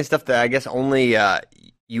started saying stuff that I guess only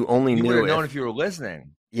you only You knew. would have known if you were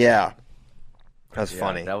listening. Yeah. That's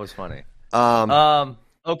funny. That was funny.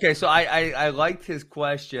 Okay, so I liked his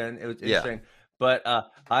question. It was interesting, but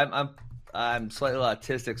I'm slightly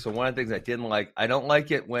autistic. So one of the things I didn't like, I don't like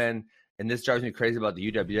it when, and this drives me crazy about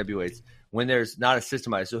the UWW weights, when there's not a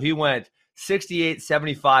systemized. So he went 68,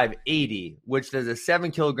 75, 80, which there's a 7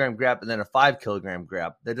 kilogram gap and then a 5 kilogram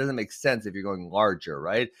gap. That doesn't make sense if you're going larger,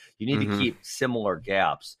 right? You need to keep similar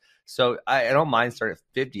gaps. So I don't mind starting at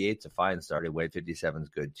 58. It's a fine starting weight. 57 is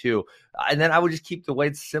good too. And then I would just keep the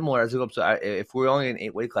weights similar as we go up. So if we're only in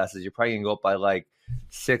 8 weight classes, you're probably going to go up by like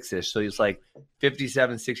 6-ish. So it's like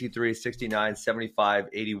 57, 63, 69, 75,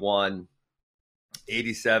 81,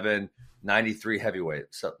 87, 93 heavyweight,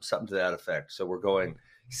 something to that effect. So we're going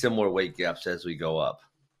similar weight gaps as we go up.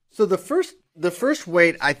 So the first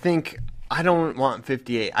weight, I think I don't want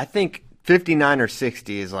 58. I think 59 or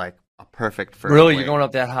 60 is like a perfect first Really, weight. you're going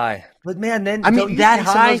up that high? But man, then I mean, don't you that think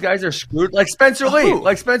high? some of those guys are screwed. Like Spencer Lee. Who?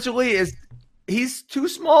 Like Spencer Lee he's too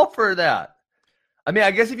small for that. I mean,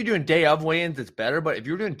 I guess if you're doing day of weigh-ins, it's better. But if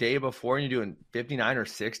you're doing day before and you're doing 59 or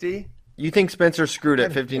 60, You think Spencer's screwed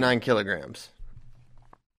at 59 kilograms?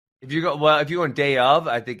 if you're going day of,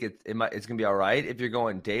 I think it's gonna be all right. If you're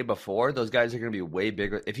going day before, those guys are gonna be way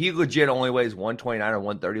bigger. If he legit only weighs 129 or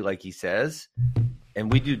 130, like he says,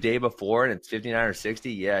 and we do day before and it's 59 or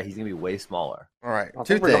 60, yeah, he's gonna be way smaller. All right, I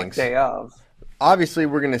two think we're going things. day of. Obviously,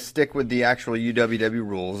 we're going to stick with the actual UWW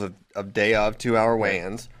rules of day of 2-hour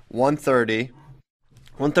weigh-ins. 130.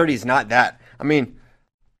 130 is not that. I mean,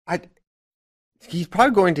 he's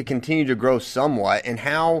probably going to continue to grow somewhat. And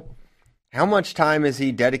how much time is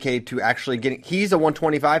he dedicated to actually getting? He's a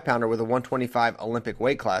 125-pounder with a 125 Olympic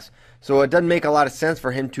weight class, so it doesn't make a lot of sense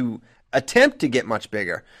for him to attempt to get much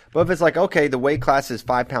bigger. But if it's like, okay, the weight class is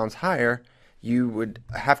 5 pounds higher, you would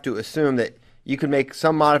have to assume that you could make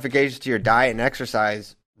some modifications to your diet and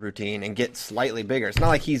exercise routine and get slightly bigger. It's not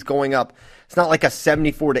like he's going up. It's not like a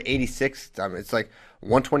 74 to 86. It's like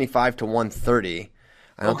 125 to 130.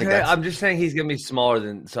 I don't think that's... I'm just saying he's going to be smaller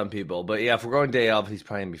than some people. But yeah, if we're going day of, he's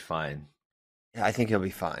probably going to be fine. Yeah, I think he'll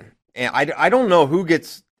be fine. And I don't know who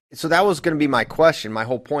gets... So that was going to be my question. My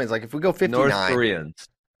whole point is like if we go 59... North Koreans.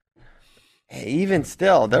 Hey, even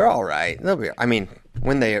still, they're all right. They'll be. I mean,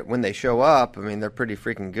 when they show up, I mean, they're pretty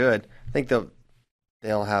freaking good. I think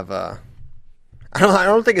they'll have a. I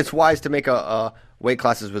don't think it's wise to make a weight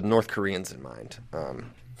classes with North Koreans in mind.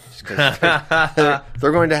 Just 'cause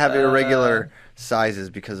they're going to have irregular sizes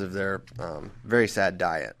because of their very sad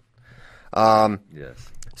diet. Yes.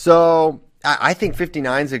 So I think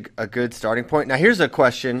 59 is a good starting point. Now, here's a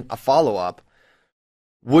question, a follow-up.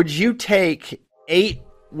 Would you take 8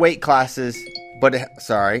 weight classes, but it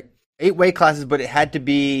had to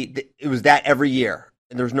be, it was that every year,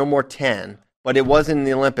 and there was no more 10, but it was in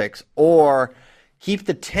the Olympics, or keep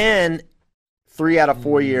the 10 3 out of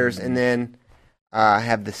 4 years, and then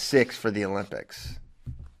have the 6 for the Olympics?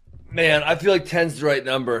 Man, I feel like 10's the right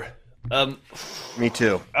number. Me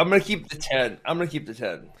too. I'm going to keep the 10. I'm going to keep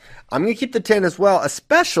the 10 as well,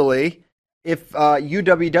 especially if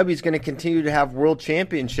UWW is going to continue to have world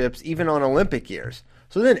championships even on Olympic years.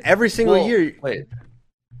 So then every single year. Wait.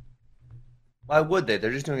 Why would they?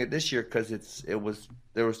 They're just doing it this year because Olympics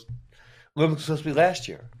supposed to be last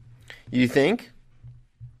year. You think?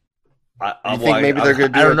 I think maybe they're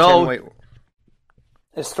going to do I don't know. 10 weight?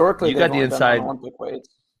 Historically, You got the inside Olympic weights.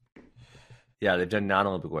 Yeah, they've done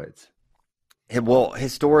non-Olympic weights. Well,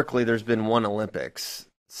 historically, there's been one Olympics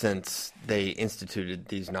since they instituted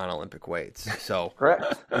these non-Olympic weights. So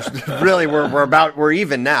correct. Really, we're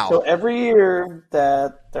even now. So every year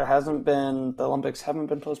that the Olympics haven't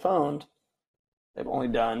been postponed, they've only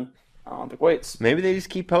done Olympic weights. Maybe they just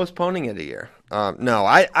keep postponing it a year. No,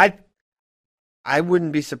 I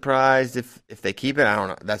wouldn't be surprised if they keep it. I don't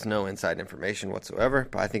know. That's no inside information whatsoever,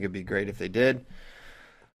 but I think it'd be great if they did.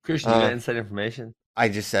 Christian, you got inside information? I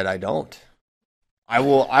just said I don't. I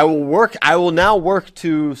will now work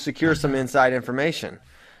to secure some inside information.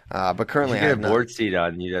 But currently you get a board seat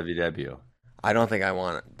on UWW. I don't think I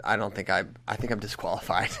want it. I think I'm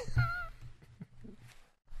disqualified.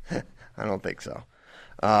 I don't think so.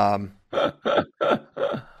 All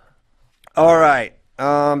right.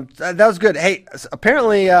 That was good. Hey,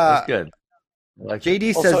 apparently that's good.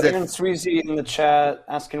 JD also, says that Aaron Sweezy in the chat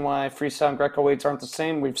asking why freestyle and Greco weights aren't the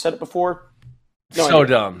same. We've said it before. So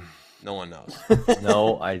dumb. No one knows.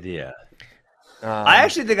 No idea. I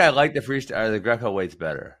actually think I like the freestyle or the Greco weights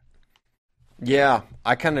better. Yeah,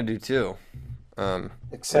 I kind of do too.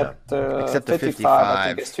 Except the 55, I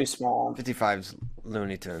think it's too small. 55's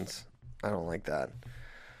Looney Tunes. I don't like that.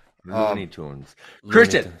 Looney Tunes.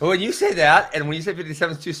 Christian, when you say that, and when you say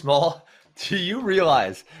 57 is too small, do you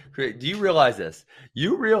realize this?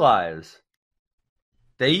 You realize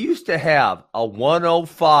they used to have a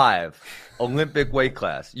 105 Olympic weight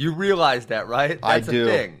class. You realize that, right? That's I do.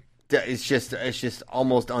 A thing. It's just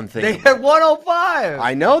almost unthinkable. They had 105.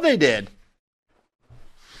 I know they did.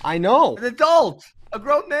 I know. An adult, a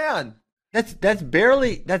grown man. That's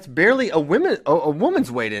barely a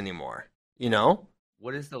woman's weight anymore. You know.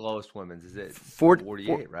 What is the lowest women's? Is it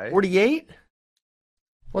 48, right? 48?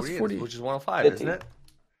 What's 40? Which is 105, 50. Isn't it?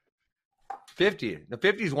 50. The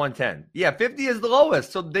 50 is 110. Yeah, 50 is the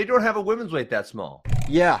lowest. So they don't have a women's weight that small.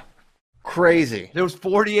 Yeah. Crazy. There was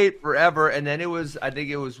 48 forever, and then I think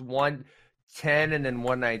it was 110, and then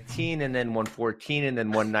 119, and then 114, and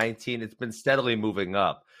then 119. It's been steadily moving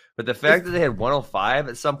up. But the fact that they had 105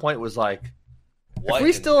 at some point was like, what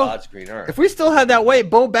in God's green earth? If we still had that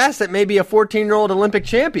weight, Bo Bassett may be a 14-year-old Olympic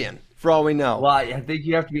champion, for all we know. Well, I think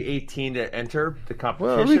you have to be 18 to enter the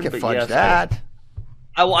competition. Well, we can fudge that.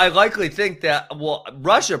 I likely think that,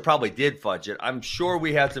 Russia probably did fudge it. I'm sure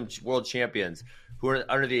we had some world champions who are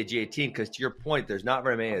under the age of 18, because to your point, there's not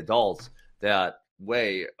very many adults that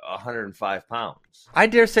weigh 105 pounds. I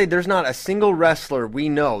dare say there's not a single wrestler we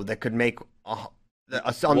know that could make on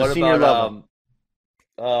the senior level.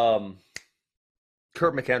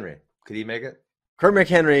 Kurt McHenry. Could he make it? Kurt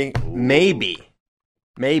McHenry, maybe.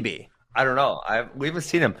 I don't know. We haven't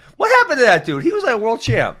seen him. What happened to that dude? He was like a world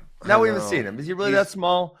champ. Now we haven't seen him. Is he really that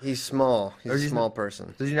small? He's small. He's a small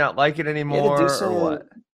person. Does he not like it anymore, or what?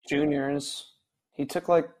 Juniors. He took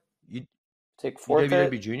take fourth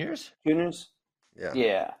UWW juniors? Juniors?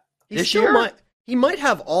 Yeah. This year? He might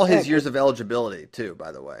have all his years of eligibility, too,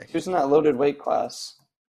 by the way. He was in that loaded weight class.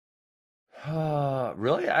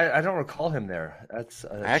 Really? I don't recall him there. That's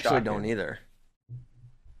I actually don't either.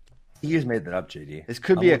 He just made that up, JD. This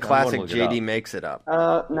could be a classic JD makes it up.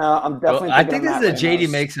 No, I'm definitely. I think this is a JD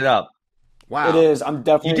makes it up. Wow, it is. I'm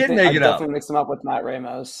definitely. You did make it up. Definitely mixed him up with Matt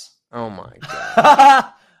Ramos. Oh my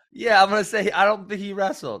god. Yeah, I'm gonna say I don't think he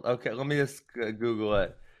wrestled. Okay, let me just Google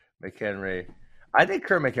it. McHenry. I think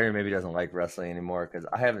Kurt McHenry maybe doesn't like wrestling anymore, because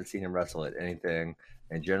I haven't seen him wrestle at anything.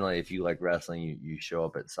 And generally, if you like wrestling, you show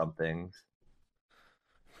up at some things.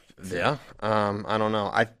 Yeah. I don't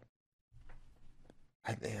know. I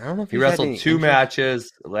don't know if he wrestled 2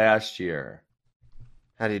 matches last year.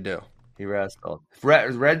 How did he do? He wrestled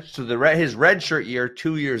his red shirt year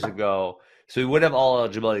 2 years ago. So he would have all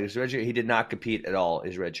eligibility. His redshirt, he did not compete at all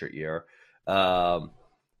his redshirt year. And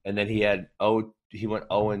then he went 0-2.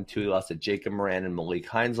 He lost to Jacob Moran and Malik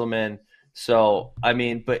Heinzelman. So, I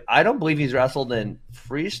mean, but I don't believe he's wrestled in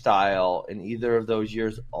freestyle in either of those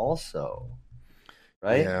years also.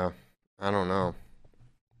 Right? Yeah. I don't know.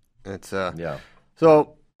 It's yeah.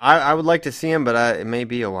 So I would like to see him, but it may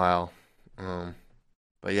be a while.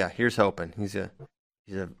 But yeah, here's hoping. He's a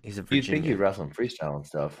Virginian. You think he'd wrestle in freestyle and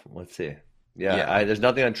stuff? Let's see. Yeah. There's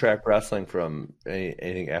nothing on track wrestling from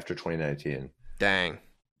anything after 2019. Dang.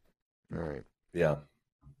 All right. Yeah.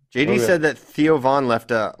 JD said that Theo Vaughn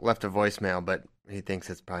left a voicemail, but he thinks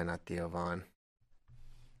it's probably not Theo Vaughn.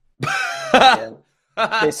 Yeah.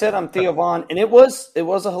 They said I'm Theo Vaughn, and it was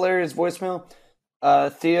a hilarious voicemail.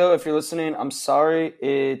 Theo, if you're listening, I'm sorry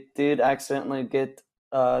it did accidentally get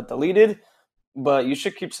deleted, but you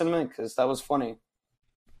should keep sending it because that was funny.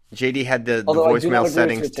 JD had the voicemail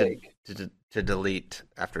settings to delete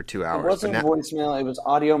after 2 hours. It wasn't voicemail; it was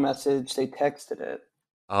audio message. They texted it.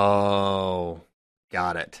 Oh,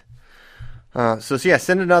 got it. So yeah,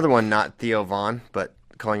 send another one, not Theo Vaughn, but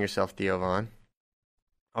calling yourself Theo Vaughn.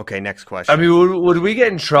 Okay, next question. I mean, would we get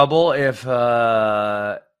in trouble if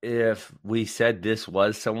we said this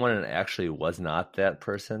was someone and it actually was not that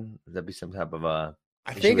person? Would that be some type of a?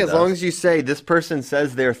 I think as long as you say this person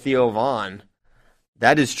says they're Theo Vaughn,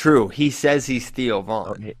 that is true. He says he's Theo Vaughn.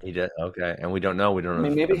 Oh, he did. Okay, and we don't know. We don't know.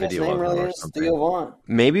 Maybe his name really is Theo Vaughn.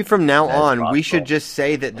 Maybe from now on, we should just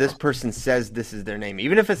say that this person says this is their name,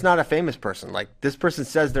 even if it's not a famous person. Like this person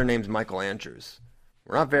says their name's Michael Andrews.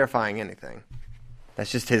 We're not verifying anything.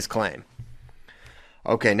 That's just his claim.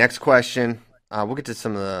 Okay, next question. We'll get to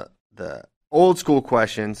some of the old school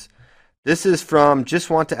questions. This is from Just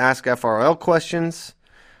Want to Ask FRL questions.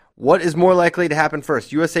 What is more likely to happen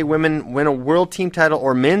first? USA women win a world team title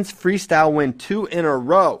or men's freestyle win 2 in a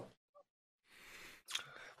row?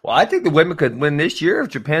 Well, I think the women could win this year if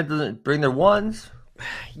Japan doesn't bring their ones.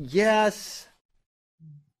 Yes.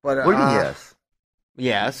 But what do you yes?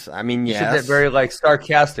 Yes. I mean, yes. You said that very,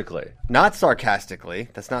 sarcastically. Not sarcastically.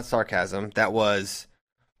 That's not sarcasm. That was,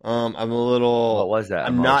 I'm a little... What was that?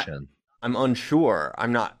 I'm unsure.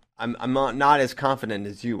 I'm not as confident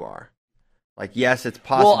as you are. Like, yes, it's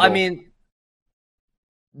possible. Well, I mean,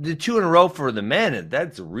 the 2 in a row for the men,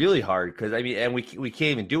 that's really hard because, I mean, and we can't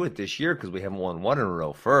even do it this year because we haven't won 1 in a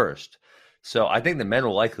row first. So I think the men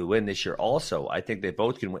will likely win this year also. I think they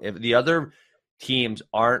both can win. If the other teams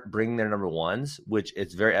aren't bringing their number ones, which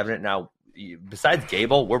it's very evident now, besides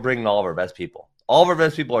Gable, we're bringing all of our best people. All of our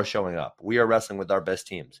best people are showing up. We are wrestling with our best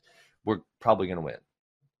teams. We're probably going to win.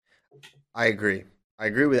 I agree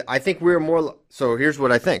with it. I think we're more. So here's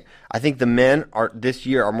what I think. I think the men this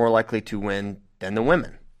year are more likely to win than the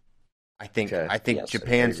women. I think yes,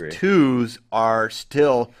 Japan's 2s are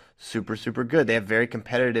still super, super good. They have very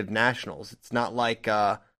competitive nationals. It's not like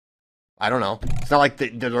I don't know. It's not like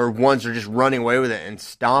their ones are just running away with it and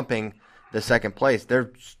stomping the second place.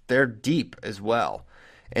 They're deep as well.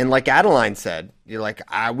 And like Adeline said, you're like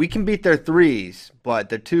we can beat their 3s, but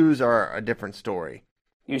the 2s are a different story.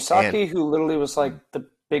 Yusaki, who literally was like the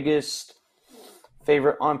biggest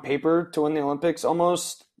favorite on paper to win the Olympics,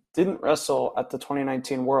 almost didn't wrestle at the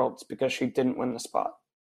 2019 Worlds because she didn't win the spot.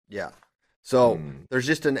 Yeah. So there's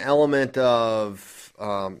just an element of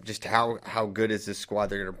just how good is this squad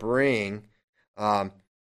they're going to bring. And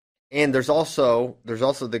there's also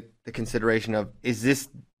the consideration of is this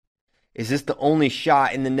the only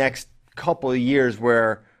shot in the next couple of years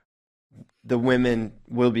where the women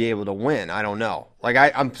will be able to win? I don't know. Like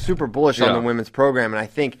I'm super bullish on the women's program, and I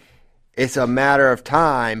think it's a matter of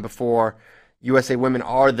time before USA women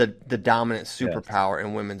are the dominant superpower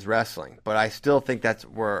in women's wrestling. But I still think that's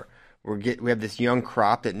where we have this young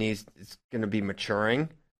crop that it's going to be maturing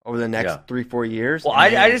over the next 3-4 years. Well,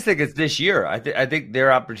 I just think it's this year. I think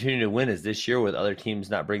their opportunity to win is this year with other teams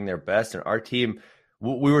not bringing their best, and our team,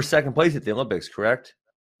 we were second place at the Olympics, correct?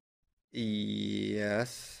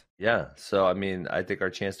 Yes. Yeah, so I mean, I think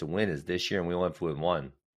our chance to win is this year, and we only have to win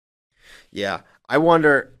 1. Yeah, I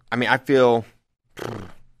wonder. I mean, I feel.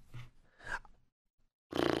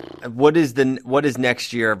 What is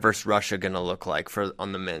next year versus Russia going to look like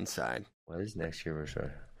on the men's side? What is next year versus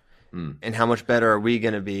Russia? And how much better are we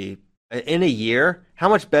going to be in a year? How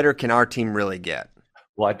much better can our team really get?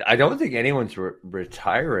 Well, I don't think anyone's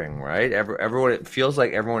retiring, right? Everyone, it feels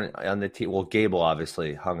like everyone on the team. Well, Gable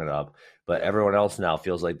obviously hung it up. But everyone else now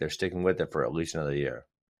feels like they're sticking with it for at least another year.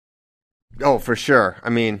 Oh, for sure. I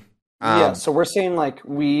mean, so we're saying like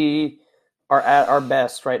we are at our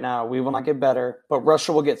best right now. We will not get better, but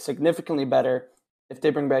Russia will get significantly better if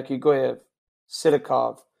they bring back Yugoyev,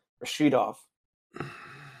 Sidakov, Rashidov.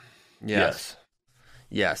 Yes.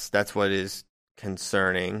 Yes, that's what is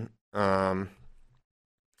concerning. But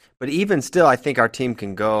even still, I think our team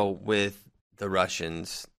can go with the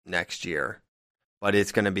Russians next year, but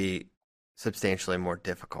it's going to be substantially more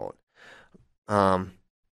difficult.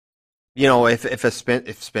 If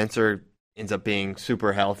Spencer ends up being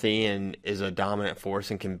super healthy and is a dominant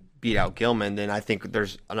force and can beat out Gilman, then I think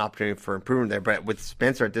there's an opportunity for improvement there. But with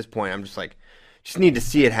Spencer at this point, I'm just need to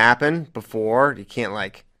see it happen before. You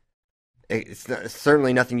can't it's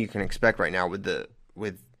certainly nothing you can expect right now with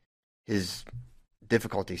his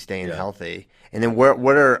difficulty staying healthy. And then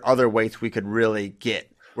what are other weights we could really get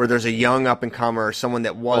where there's a young up and comer or someone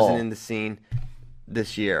that wasn't in the scene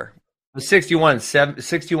this year? 61,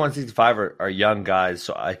 65 are young guys,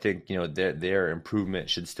 so I think their improvement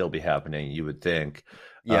should still be happening. You would think,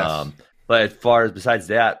 yes. But as far as besides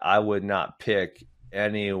that, I would not pick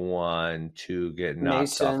anyone to get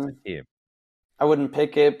knocked off the team. I wouldn't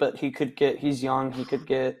pick it, but he's young. He could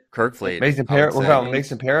get Kerkvliet. Mason Paris. What about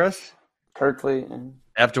Mason Paris? Kerkvliet.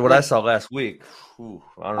 After what I saw last week,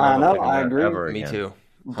 I don't know. I agree. Me too.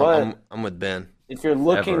 But I'm with Ben. If you're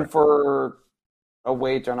looking for a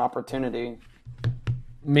weight or an opportunity,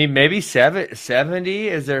 maybe 70.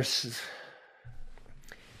 Is there?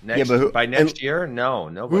 By next year, no,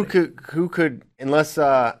 nobody. Who could unless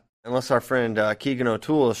our friend Keegan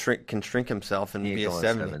O'Toole can shrink himself and be a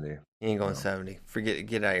 70. He ain't going 70.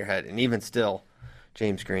 Get out of your head. And even still,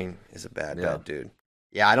 James Green is a bad dude.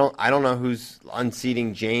 Yeah, I don't know who's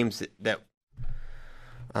unseating James that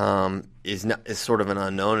is sort of an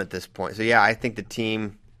unknown at this point. So yeah, I think the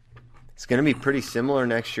team is going to be pretty similar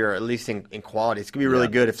next year, at least in quality. It's going to be really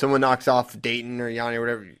good. If someone knocks off Dayton or Yanni or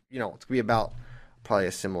whatever, it's going to be about probably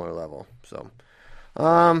a similar level. So,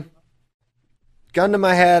 gun to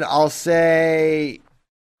my head, I'll say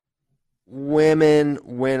women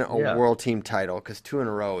win a world team title because 2 in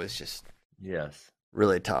a row is just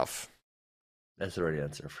really tough. That's the right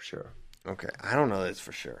answer for sure. Okay, I don't know this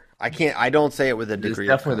for sure. I don't say it with a degree.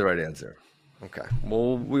 It's definitely the right answer. Okay,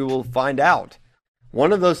 well, we will find out.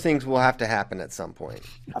 One of those things will have to happen at some point.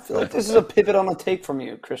 I feel like this is a pivot on a take from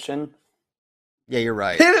you, Christian. Yeah, you're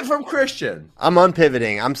right. Pivot from Christian. I'm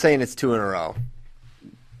unpivoting. I'm saying it's 2 in a row.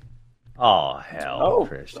 Oh, hell,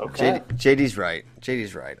 Christian. Okay. JD's right.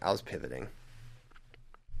 I was pivoting.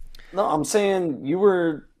 No, I'm saying you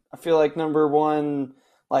were, I feel like, number one,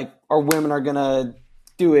 like, our women are going to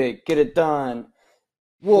do it, get it done.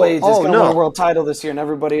 Blades is going to win a world title this year and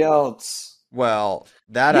everybody else. Well,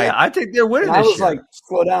 I think they're winning this year. I was like,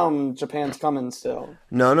 slow down, Japan's coming still.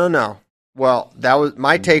 No. Well, that was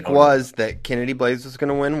my take was that Kennedy Blades was going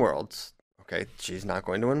to win Worlds. Okay, she's not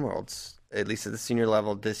going to win Worlds, at least at the senior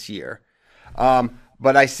level this year.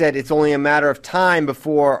 But I said it's only a matter of time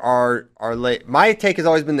before our late. My take has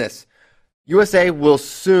always been this: USA will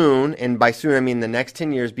soon, and by soon I mean the next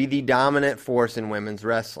 10 years, be the dominant force in women's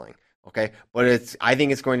wrestling. Okay, but I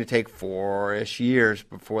think it's going to take 4-ish years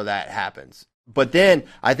before that happens. But then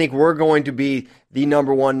I think we're going to be the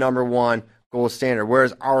number one gold standard.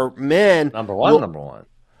 Whereas our men, number one.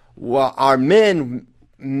 Well, our men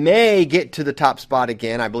may get to the top spot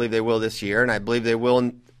again. I believe they will this year, and I believe they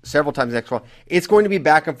will several times next fall. It's going to be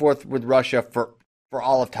back and forth with Russia for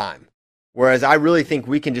all of time. Whereas I really think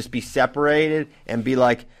we can just be separated and be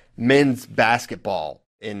like men's basketball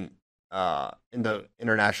in the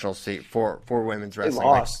international scene for women's wrestling. They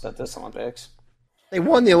lost at this Olympics. They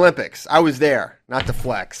won the Olympics. I was there, not to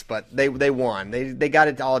flex, but they won. They got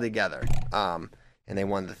it all together, and they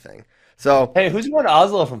won the thing. So hey, who's going to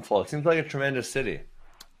Oslo from Flow? Seems like a tremendous city.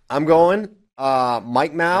 I'm going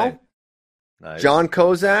Mike Mao, nice. John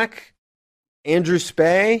Kozak, Andrew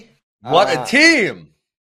Spey. What a team!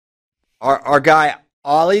 Our guy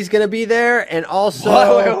Ollie's going to be there, and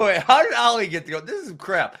also wait. How did Ollie get to go? This is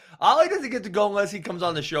crap. Ollie doesn't get to go unless he comes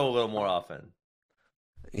on the show a little more often.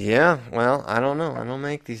 Yeah, well, I don't know. I don't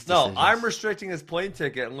make these decisions. No, I'm restricting his plane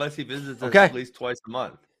ticket unless he visits us at least twice a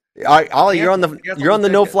month. All right, Ollie, you're on the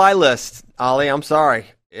no-fly list. Ollie, I'm sorry.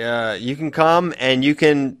 You can come and you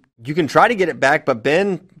can try to get it back, but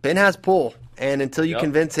Ben has pull, and until you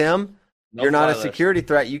convince him you're not a security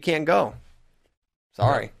threat, you can't go.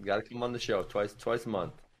 Sorry, you got to come on the show twice a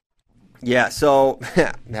month. Yeah, so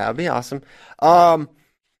that'd be awesome.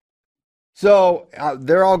 So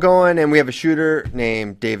they're all going, and we have a shooter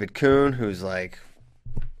named David Kuhn, who's like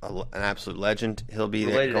an absolute legend. He'll be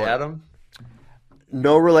related there. To Adam?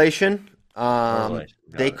 No relation.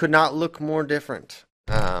 They could not look more different.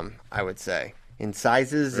 I would say in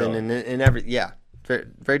sizes and in every very,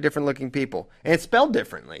 very different looking people, and it's spelled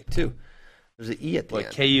differently too. There's an E at the end.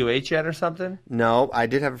 Like Kuhn or something? No, I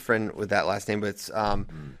did have a friend with that last name, but it's Coone.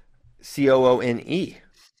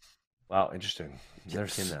 Wow, interesting. Never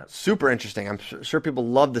seen that. Super interesting. I'm sure people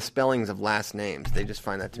love the spellings of last names. They just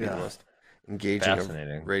find that to be the most engaging of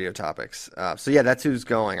radio topics. So yeah, that's who's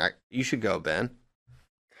going. You should go, Ben.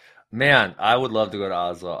 Man, I would love to go to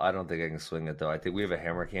Oslo. I don't think I can swing it, though. I think we have a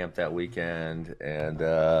hammer camp that weekend, and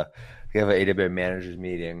we have an AWA managers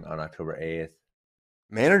meeting on October 8th.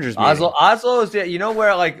 Managers meeting? Oslo is, you know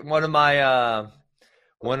where, like, one of my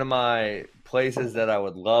places that I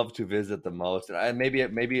would love to visit the most, and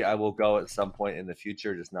maybe I will go at some point in the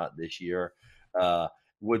future, just not this year,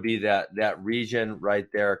 would be that region right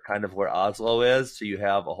there, kind of where Oslo is. So you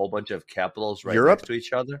have a whole bunch of capitals right next to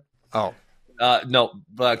each other. Oh. No,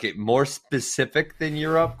 but okay, more specific than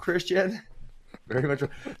Europe, Christian. Very much.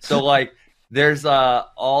 So like, there's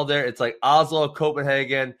all there. It's like Oslo,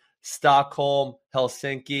 Copenhagen, Stockholm,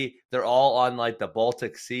 Helsinki. They're all on like the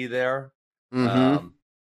Baltic Sea there. Mm-hmm.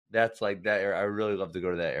 That's like that area. I really love to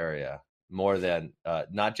go to that area more than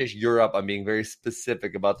not just Europe. I'm being very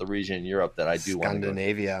specific about the region in Europe that I do want to go to.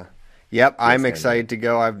 Scandinavia. Yep, I'm excited to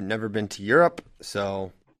go. I've never been to Europe,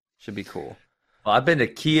 so should be cool. Well, I've been to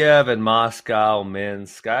Kiev and Moscow,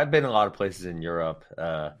 Minsk. I've been a lot of places in Europe.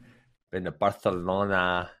 Been to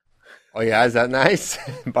Barcelona. Oh yeah, is that nice?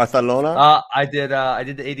 Barcelona? I did the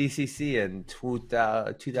ADCC in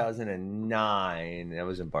 2009. I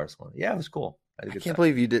was in Barcelona. Yeah, it was cool. I can't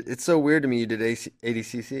believe you did. It's so weird to me you did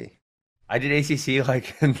ADCC. I did ACC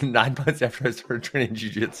like 9 months after I started training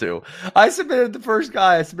jiu-jitsu. I submitted the first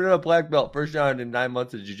guy. I submitted a black belt first time in 9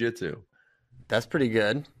 months of jiu-jitsu. That's pretty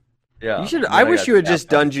good. Yeah, you should. I wish you had just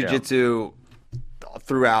done jiu-jitsu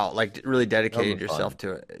throughout, like really dedicated yourself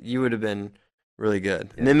to it. You would have been really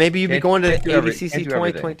good. And then maybe you'd be going to ADCC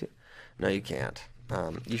 2022. No, you can't.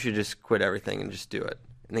 You should just quit everything and just do it,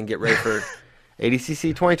 and then get ready for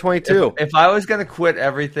ADCC 2022. If I was going to quit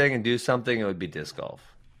everything and do something, it would be disc golf.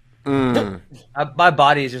 My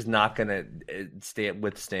body is just not going to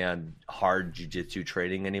withstand hard jiu-jitsu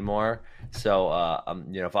training anymore. So,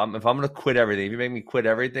 if I'm going to quit everything, if you make me quit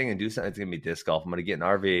everything and do something, it's going to be disc golf. I'm going to get an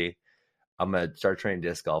RV. I'm going to start training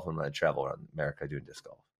disc golf. I'm going to travel around America doing disc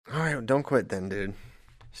golf. All right, don't quit then, dude.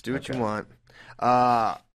 Just do what you want.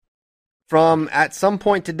 From at some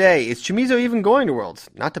point today, is Chamizo even going to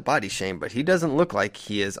Worlds? Not to body shame, but he doesn't look like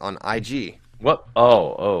he is on IG. What?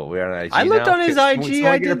 Oh, we're on IG. I looked now? on his IG.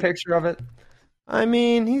 I get a picture of it. I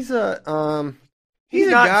mean, he's not guy,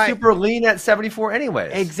 super lean at 74,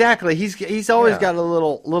 anyways. Exactly. He's always got a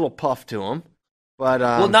little puff to him. But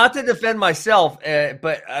well, not to defend myself,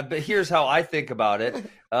 but here's how I think about it.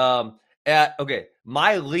 My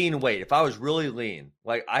lean weight. If I was really lean,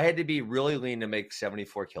 like I had to be really lean to make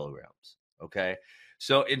 74 kilograms. Okay.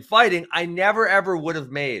 So in fighting, I never, ever would have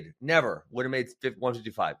made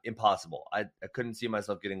 155. Impossible. I couldn't see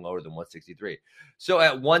myself getting lower than 163. So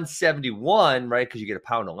at 171, right, because you get a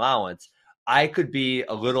pound allowance, I could be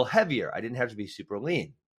a little heavier. I didn't have to be super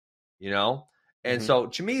lean, And so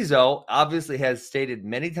Chamizo obviously has stated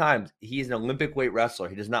many times he's an Olympic weight wrestler.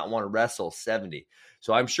 He does not want to wrestle 70.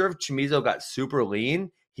 So I'm sure if Chamizo got super lean,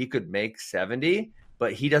 he could make 70.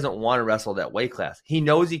 But he doesn't want to wrestle that weight class. He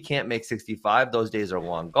knows he can't make 65. Those days are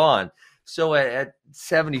long gone. So at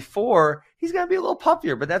 74, he's going to be a little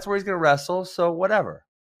puffier, but that's where he's going to wrestle. So whatever.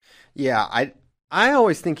 Yeah, I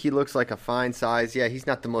always think he looks like a fine size. Yeah, he's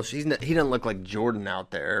not the most. He doesn't look like Jordan out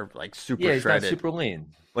there, like super shredded. Yeah, he's not super lean.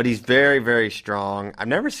 But he's very, very strong. I've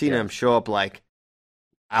never seen him show up like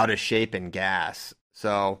out of shape and gas.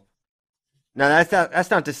 So now that's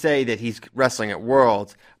not to say that he's wrestling at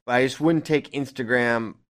Worlds. But I just wouldn't take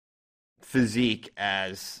Instagram physique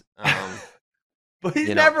as. But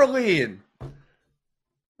he's never lean.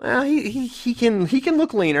 Well, he can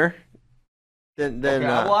look leaner. Than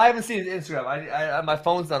well, I haven't seen his Instagram. I my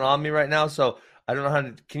phone's not on me right now, so I don't know how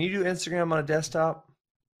to. Can you do Instagram on a desktop?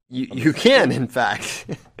 You can, in fact.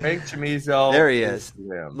 Frank Chamizo. There he is.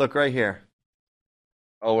 Instagram. Look right here.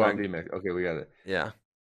 Oh, we're on BMX. Okay, we got it. Yeah.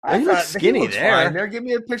 He looks skinny there. There, give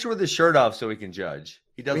me a picture with his shirt off so we can judge.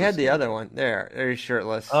 We had the other one. There he's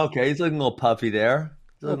shirtless. Okay, he's looking a little puffy there.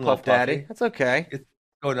 He's a little puff daddy. That's okay. Let's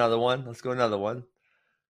go another one.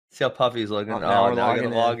 See how puffy he's looking. Now I'm going to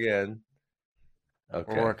log in.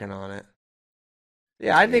 Okay. We're working on it.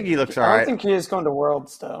 Yeah, I think he looks all right. I don't think he is going to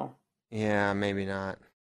Worlds, though. Yeah, maybe not.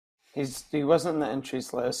 He wasn't in the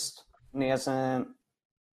entries list, and he hasn't,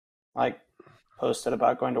 posted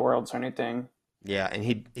about going to Worlds or anything. Yeah, and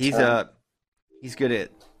he's good at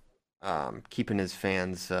keeping his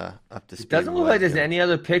fans up to speed. It doesn't look like there's any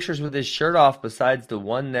other pictures with his shirt off besides the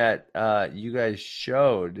one that you guys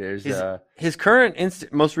showed. There's his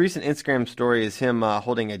current most recent Instagram story is him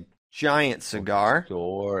holding a giant cigar.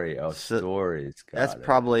 Stories. That's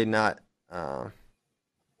probably not.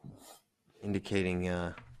 indicating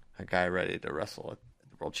a guy ready to wrestle at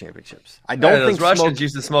the World Championships. I Don't don't think those Russians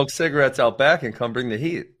used to smoke cigarettes out back and come bring the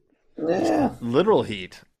heat. Yeah. Literal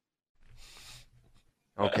heat.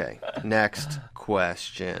 Okay, next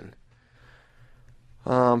question.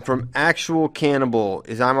 From Actual Cannibal,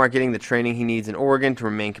 is Imar getting the training he needs in Oregon to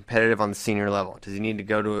remain competitive on the senior level? Does he need to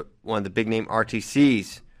go to one of the big name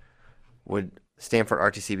RTCs? Would Stanford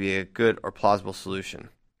RTC be a good or plausible solution?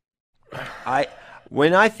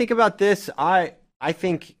 When I think about this, I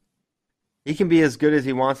think he can be as good as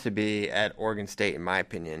he wants to be at Oregon State, in my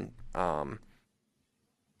opinion.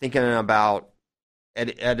 Thinking about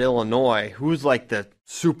at Illinois, who's like the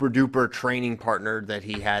super duper training partner that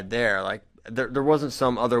he had there? Like there wasn't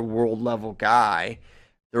some other world level guy.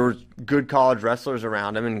 There were good college wrestlers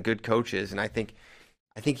around him and good coaches, and I think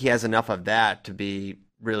he has enough of that to be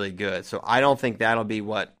really good. So I don't think that'll be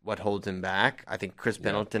what holds him back. I think Chris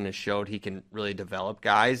Pendleton has showed he can really develop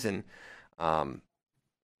guys, and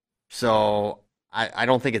so I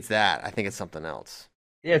don't think it's that. I think it's something else.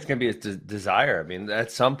 Yeah, it's going to be his desire. I mean,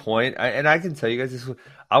 at some point, I can tell you guys this.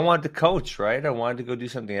 I wanted to coach, right? I wanted to go do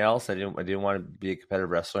something else. I didn't want to be a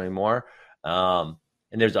competitive wrestler anymore. And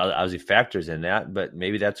there's obviously factors in that, but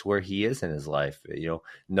maybe that's where he is in his life. You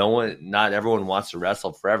know, not everyone wants to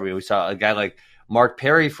wrestle forever. We saw a guy like Mark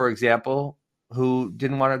Perry, for example, who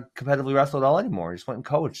didn't want to competitively wrestle at all anymore. He just went and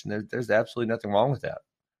coached, and there's absolutely nothing wrong with that.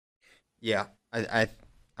 Yeah, I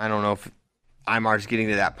don't know if Imar's getting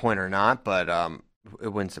to that point or not, but it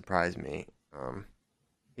wouldn't surprise me.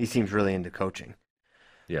 He seems really into coaching.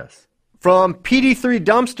 Yes. From PD3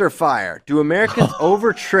 Dumpster Fire, do Americans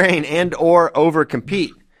overtrain and or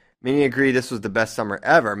overcompete? Many agree this was the best summer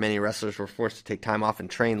ever. Many wrestlers were forced to take time off and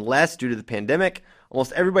train less due to the pandemic.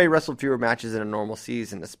 Almost everybody wrestled fewer matches in a normal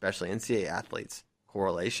season, especially NCAA athletes.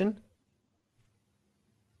 Correlation?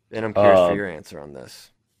 Ben, I'm curious for your answer on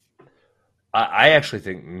this. I actually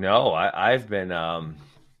think no. I've been on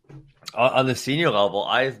the senior level.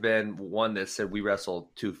 I've been one that said we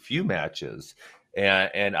wrestle too few matches,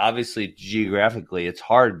 and obviously geographically it's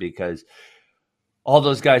hard because all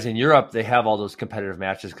those guys in Europe, they have all those competitive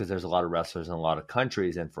matches because there's a lot of wrestlers in a lot of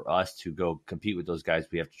countries, and for us to go compete with those guys,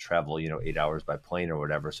 we have to travel 8 hours by plane or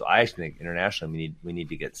whatever. So I actually think internationally we need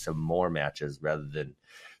to get some more matches rather than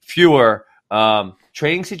fewer.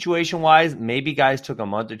 Training situation wise, maybe guys took a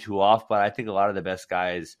month or two off, but I think a lot of the best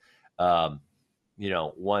guys,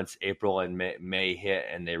 once April and May hit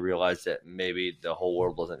and they realized that maybe the whole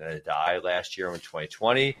world wasn't going to die last year in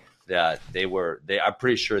 2020, that I'm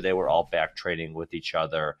pretty sure they were all back training with each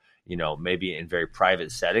other, maybe in very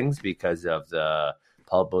private settings because of the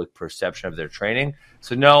public perception of their training.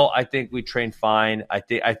 So no, I think we train fine. I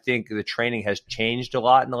think the training has changed a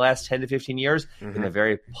lot in the last 10 to 15 years in a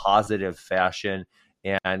very positive fashion.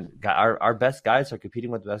 And our best guys are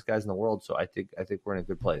competing with the best guys in the world. So I think we're in a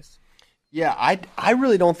good place. Yeah, I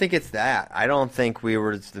really don't think it's that. I don't think we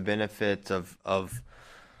were the benefits of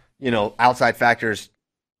outside factors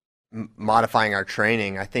modifying our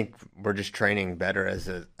training. I think we're just training better as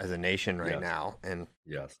a nation right now. And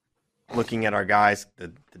yes. Looking at our guys,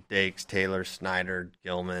 the Dakes, Taylor, Snyder,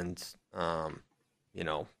 Gilmans,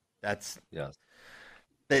 that's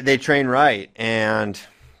they train right, and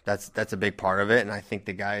that's a big part of it. And I think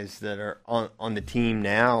the guys that are on the team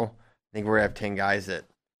now, I think we're gonna have 10 guys that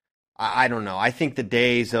I don't know. I think the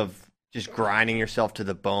days of just grinding yourself to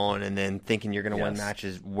the bone and then thinking you're gonna win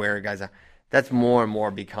matches where guys are, that's more and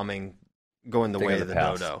more going the way of the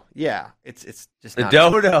dodo. Yeah, it's just the not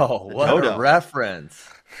dodo. What a reference.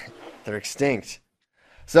 They're extinct.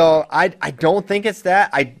 So I don't think it's that.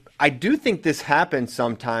 I do think this happens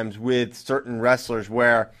sometimes with certain wrestlers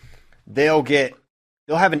where they'll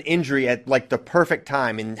have an injury at like the perfect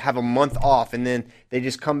time and have a month off, and then they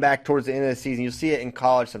just come back towards the end of the season. You'll see it in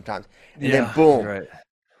college sometimes, and then boom, right.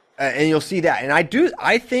 And you'll see that. And I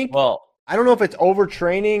think I don't know if it's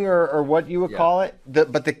overtraining or what you would call it,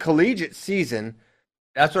 but the collegiate season.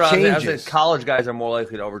 That's what changes. I was saying. College guys are more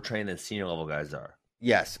likely to overtrain than senior level guys are.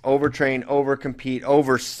 Yes, overtrain, overcompete,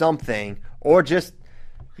 over something, or just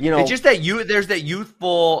it's just that there's that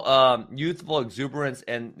youthful exuberance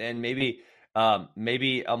and maybe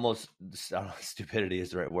almost, I don't know if stupidity is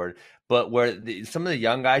the right word, but where some of the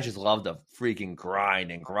young guys just love to freaking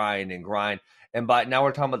grind. And now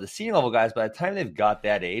we're talking about the senior level guys. By the time they've got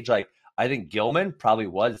that age, like I think Gilman probably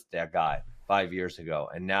was that guy 5 years ago,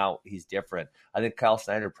 and now he's different. I think Kyle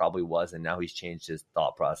Snyder probably was, and now he's changed his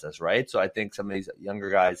thought process, right? So I think some of these younger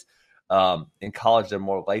guys in college, they're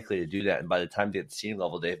more likely to do that, and by the time they get to the senior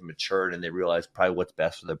level, they've matured and they realize probably what's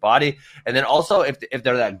best for their body. And then also, if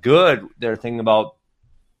they're that good, they're thinking about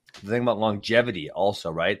the thing about longevity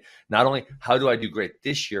also, right? Not only how do I do great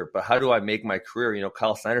this year, but how do I make my career? You know,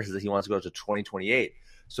 Kyle Snyder says that he wants to go to 2028.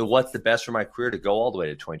 So what's the best for my career to go all the way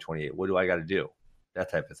to 2028? What do I got to do?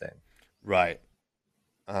 That type of thing. Right.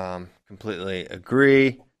 Completely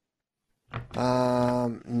agree.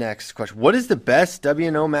 Next question. What is the best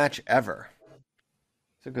WNO match ever?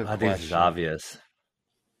 It's a good question. I think it's obvious.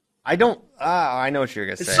 I don't. I know what you're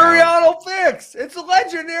gonna say. It's Suriano Fix. It's a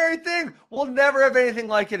legendary thing. We'll never have anything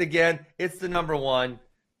like it again. It's the number one.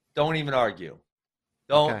 Don't even argue.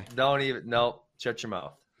 Don't even. No. Shut your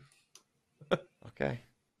mouth. Okay.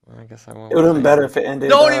 Well, I guess I won't. It would have been better if it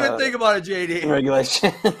ended. Don't even think about it, JD. In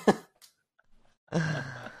regulation.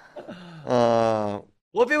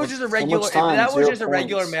 Well, if it was just a regular, if that was just a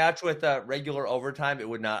regular match with a regular overtime, it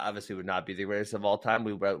would not be the greatest of all time.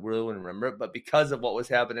 We really wouldn't remember it, but because of what was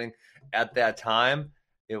happening at that time,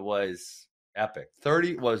 it was epic.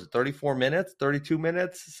 34 minutes, 32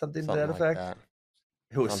 minutes, something to that effect. That.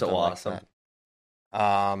 It was something so awesome.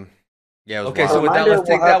 Yeah. It was okay, so with that, let's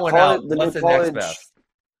take that one out. What's the next best?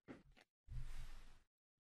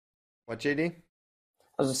 What, JD?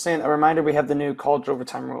 I was just saying, a reminder, we have the new college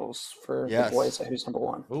overtime rules for the boys at Who's Number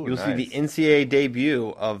One. Ooh, you'll see the NCAA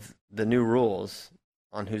debut of the new rules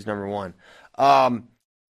on Who's Number One. I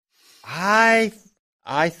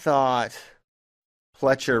thought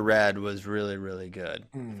Pletcher Red was really, really good.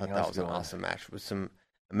 I thought that was an awesome match with some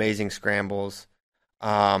amazing scrambles.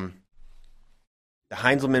 The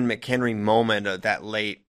Heinzelman McHenry moment of that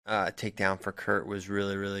late takedown for Kurt was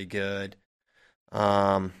really, really good.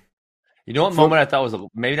 You know what moment I thought was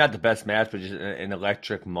maybe not the best match, but just an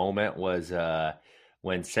electric moment was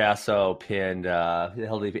when Sasso pinned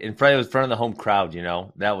in front of the home crowd. You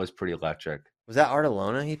know, that was pretty electric. Was that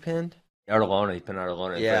Artelona he pinned? He pinned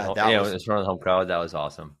Artelona. Yeah, in front of the home crowd. That was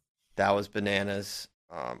awesome. That was bananas.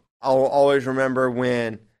 I'll always remember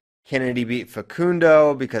when Kennedy beat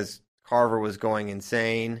Facundo because Carver was going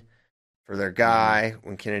insane for their guy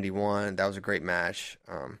when Kennedy won. That was a great match.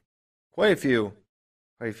 Quite a few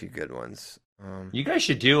good ones. You guys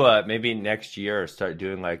should do maybe next year start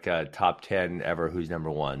doing like top 10 ever Who's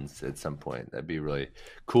Number Ones at some point. That'd be really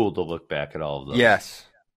cool to look back at all of those. Yes.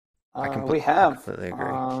 We have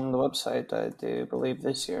on the website, I do believe,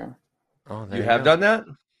 this year. Oh, you have done that?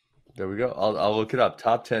 There we go. I'll look it up.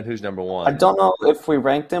 Top 10 Who's Number One. I don't know if we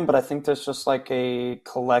ranked them, but I think there's just like a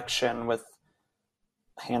collection with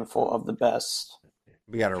a handful of the best.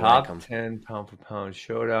 We got to rank them. Top 10 pound for pound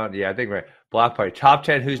showdown. Yeah, I think right. Block Party. Top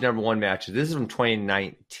 10 Who's Number One matches. This is from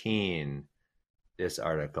 2019, this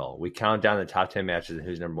article. We count down the top 10 matches in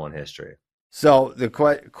Who's Number One history. So the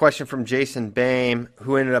question from Jason Bame,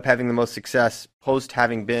 who ended up having the most success post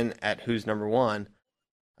having been at Who's Number One.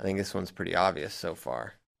 I think this one's pretty obvious so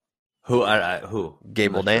far. Who?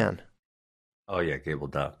 Gable Dan. Oh, yeah, Gable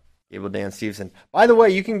Dan. Gable Dan Stevenson. By the way,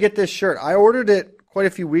 you can get this shirt. I ordered it quite a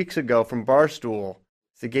few weeks ago from Barstool.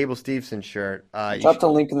 It's the Gable Stevenson shirt. Dropped a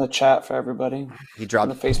link in the chat for everybody. He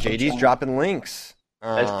dropped JD's channel. Dropping links.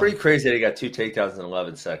 That's pretty crazy that he got 2 takedowns in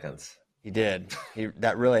 11 seconds. He did.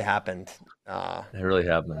 That really happened. It really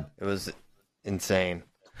happened. It was insane.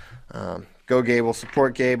 Go Gable.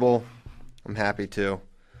 Support Gable. I'm happy to.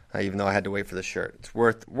 Even though I had to wait for the shirt. It's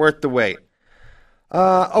worth the wait.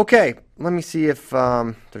 Okay, let me see if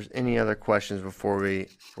there's any other questions before we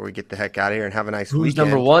get the heck out of here and have a nice weekend. Who's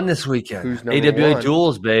number one this weekend? Who's number AWA one?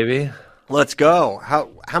 Duels, baby. Let's go. How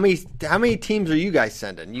many teams are you guys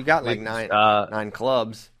sending? You got like nine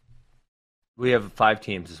clubs. We have 5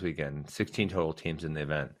 teams this weekend. 16 total teams in the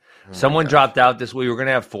event. Someone dropped out this week. We were going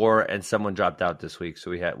to have 4, and someone dropped out this week,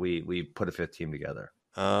 so we put a 5th team together.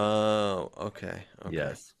 Oh, okay.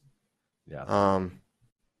 Yes. Yeah.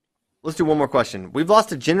 Let's do one more question. We've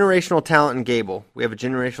lost a generational talent in Gable. We have a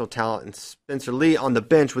generational talent in Spencer Lee on the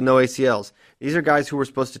bench with no ACLs. These are guys who were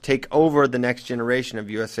supposed to take over the next generation of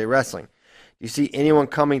USA Wrestling. Do you see anyone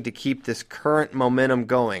coming to keep this current momentum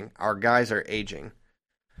going? Our guys are aging.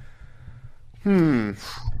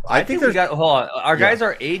 I think we got. Hold on. Our guys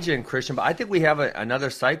are aging, Christian, but I think we have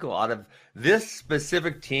another cycle out of this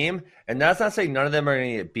specific team, and that's not saying none of them are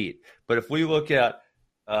going to get beat. But if we look at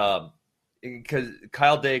because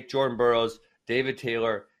Kyle Dake, Jordan Burroughs, David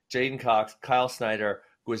Taylor, Jaden Cox, Kyle Snyder,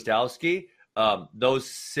 Gwizdowski, those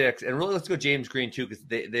 6, and really let's go James Green too, because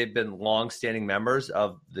they've been long-standing members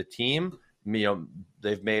of the team. You know,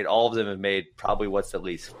 they've made, all of them have made probably what's at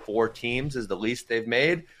least 4 teams is the least they've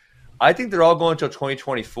made. I think they're all going until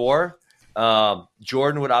 2024.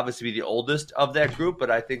 Jordan would obviously be the oldest of that group, but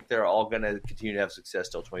I think they're all going to continue to have success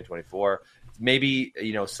till 2024. Maybe,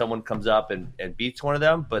 you know, someone comes up and beats one of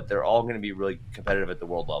them, but they're all going to be really competitive at the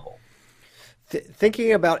world level.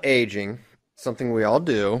 Thinking about aging, something we all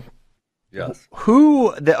do. Yes.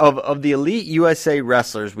 Who of the elite USA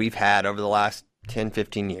wrestlers we've had over the last 10,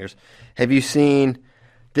 15 years, have you seen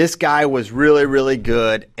this guy was really, really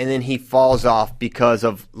good and then he falls off because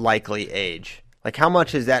of likely age? Like, how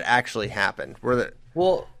much has that actually happened?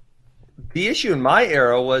 Well, the issue in my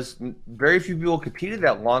era was very few people competed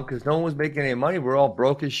that long because no one was making any money. We're all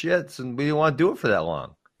broke as shits, and we didn't want to do it for that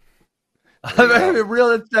long. I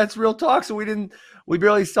mean, that's real talk. So we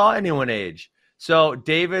barely saw anyone age. So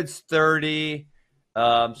David's 30,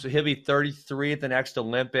 so he'll be 33 at the next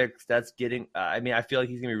Olympics. That's getting. I mean, I feel like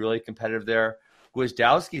he's gonna be really competitive there.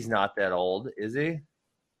 Gwiazdowski's not that old, is he?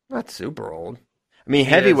 Not super old. I mean,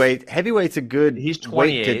 heavyweight's a good. He's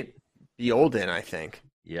 28. Weight to be old in, I think.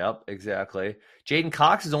 Yep, exactly. Jaden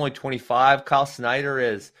Cox is only 25. Kyle Snyder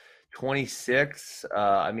is 26.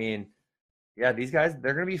 I mean, yeah, these guys,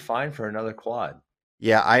 they're going to be fine for another quad.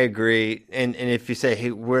 Yeah, I agree. And if you say,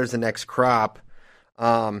 hey, where's the next crop?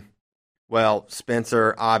 Well,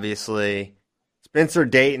 Spencer, obviously. Spencer,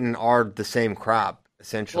 Dayton are the same crop,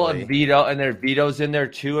 essentially. Well, and Vito, and Vito's in there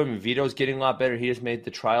too. I mean, Vito's getting a lot better. He just made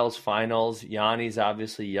the trials finals. Yanni's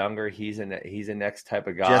obviously younger. He's a next type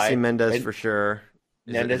of guy. Jesse Mendez for sure.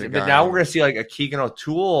 But now we're going to see like a Keegan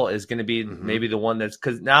O'Toole is going to be maybe the one that's,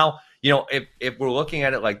 because now, if we're looking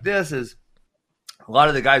at it like this, is a lot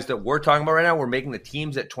of the guys that we're talking about right now, we're making the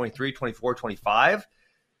teams at 23, 24, 25.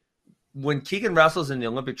 When Keegan wrestles in the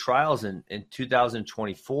Olympic trials in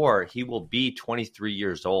 2024, he will be 23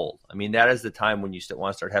 years old. I mean, that is the time when you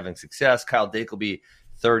want to start having success. Kyle Dake will be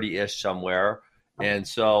 30-ish somewhere. And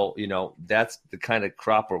so, that's the kind of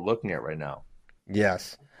crop we're looking at right now.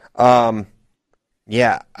 Yes.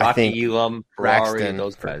 Yeah, I think Elam, Braxton,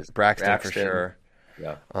 those guys. Braxton for sure.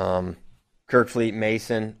 Yeah. Kirkfleet,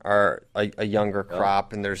 Mason are a younger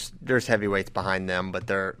crop, and there's heavyweights behind them, but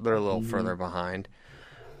they're a little further behind.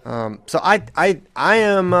 So I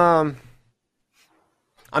am I'm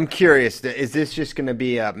curious. Is this just going to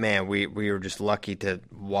be a man? We were just lucky to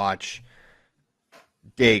watch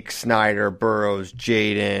Dake, Snyder, Burroughs,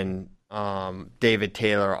 Jaden, David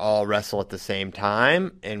Taylor all wrestle at the same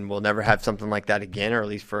time, and we'll never have something like that again, or at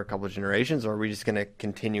least for a couple of generations? Or are we just going to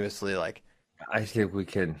continuously I think we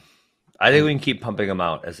can keep pumping them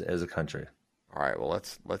out as a country. All right, well,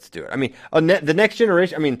 let's do it. I mean, the next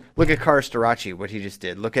generation. I mean, look at Kara Starachi, what he just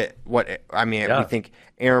did. Look at we think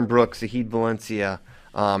Aaron Brooks, Zahid Valencia,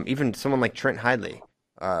 even someone like Trent Hidley,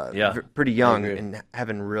 pretty young and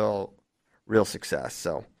having real success.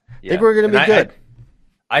 So I think we're going to be good.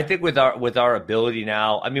 I think with our ability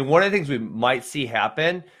now, I mean, one of the things we might see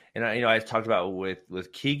happen, and I talked about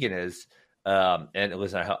with Keegan is, and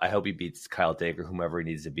listen, I hope he beats Kyle Dake or whomever he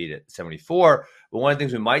needs to beat at 74. But one of the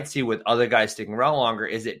things we might see with other guys sticking around longer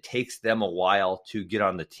is it takes them a while to get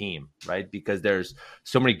on the team, right? Because there's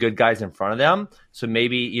so many good guys in front of them. So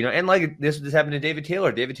maybe, and like this happened to David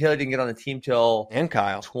Taylor. David Taylor didn't get on the team till and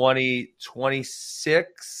Kyle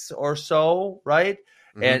 2026 or so, right?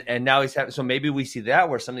 Mm-hmm. And now so maybe we see that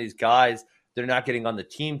where some of these guys, they're not getting on the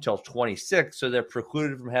team till 26, so they're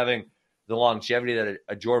precluded from having the longevity that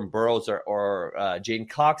a Jordan Burroughs or Jaden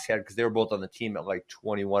Cox had, because they were both on the team at like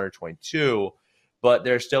 21 or 22, but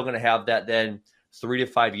they're still going to have that then 3 to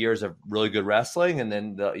 5 years of really good wrestling, and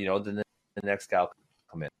then the next guy will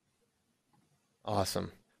come in.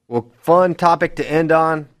 Awesome. Well, fun topic to end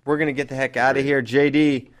on. We're going to get the heck out of here.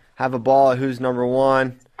 JD, have a ball at Who's Number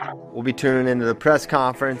One. We'll be tuning into the press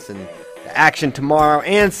conference and the action tomorrow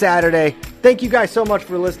and Saturday. Thank you guys so much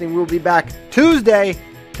for listening. We'll be back Tuesday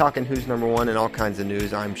talking Who's Number One and all kinds of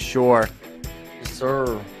news, I'm sure. Yes,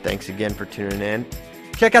 sir. Thanks again for tuning in.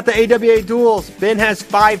 Check out the AWA Duels. Ben has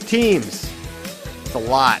 5 teams. It's a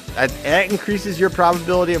lot. That increases your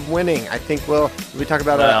probability of winning. I think we'll talk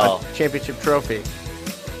about a championship trophy.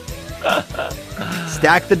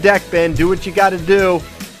 Stack the deck, Ben. Do what you got to do.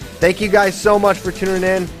 Thank you guys so much for tuning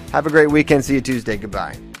in. Have a great weekend. See you Tuesday.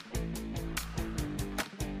 Goodbye.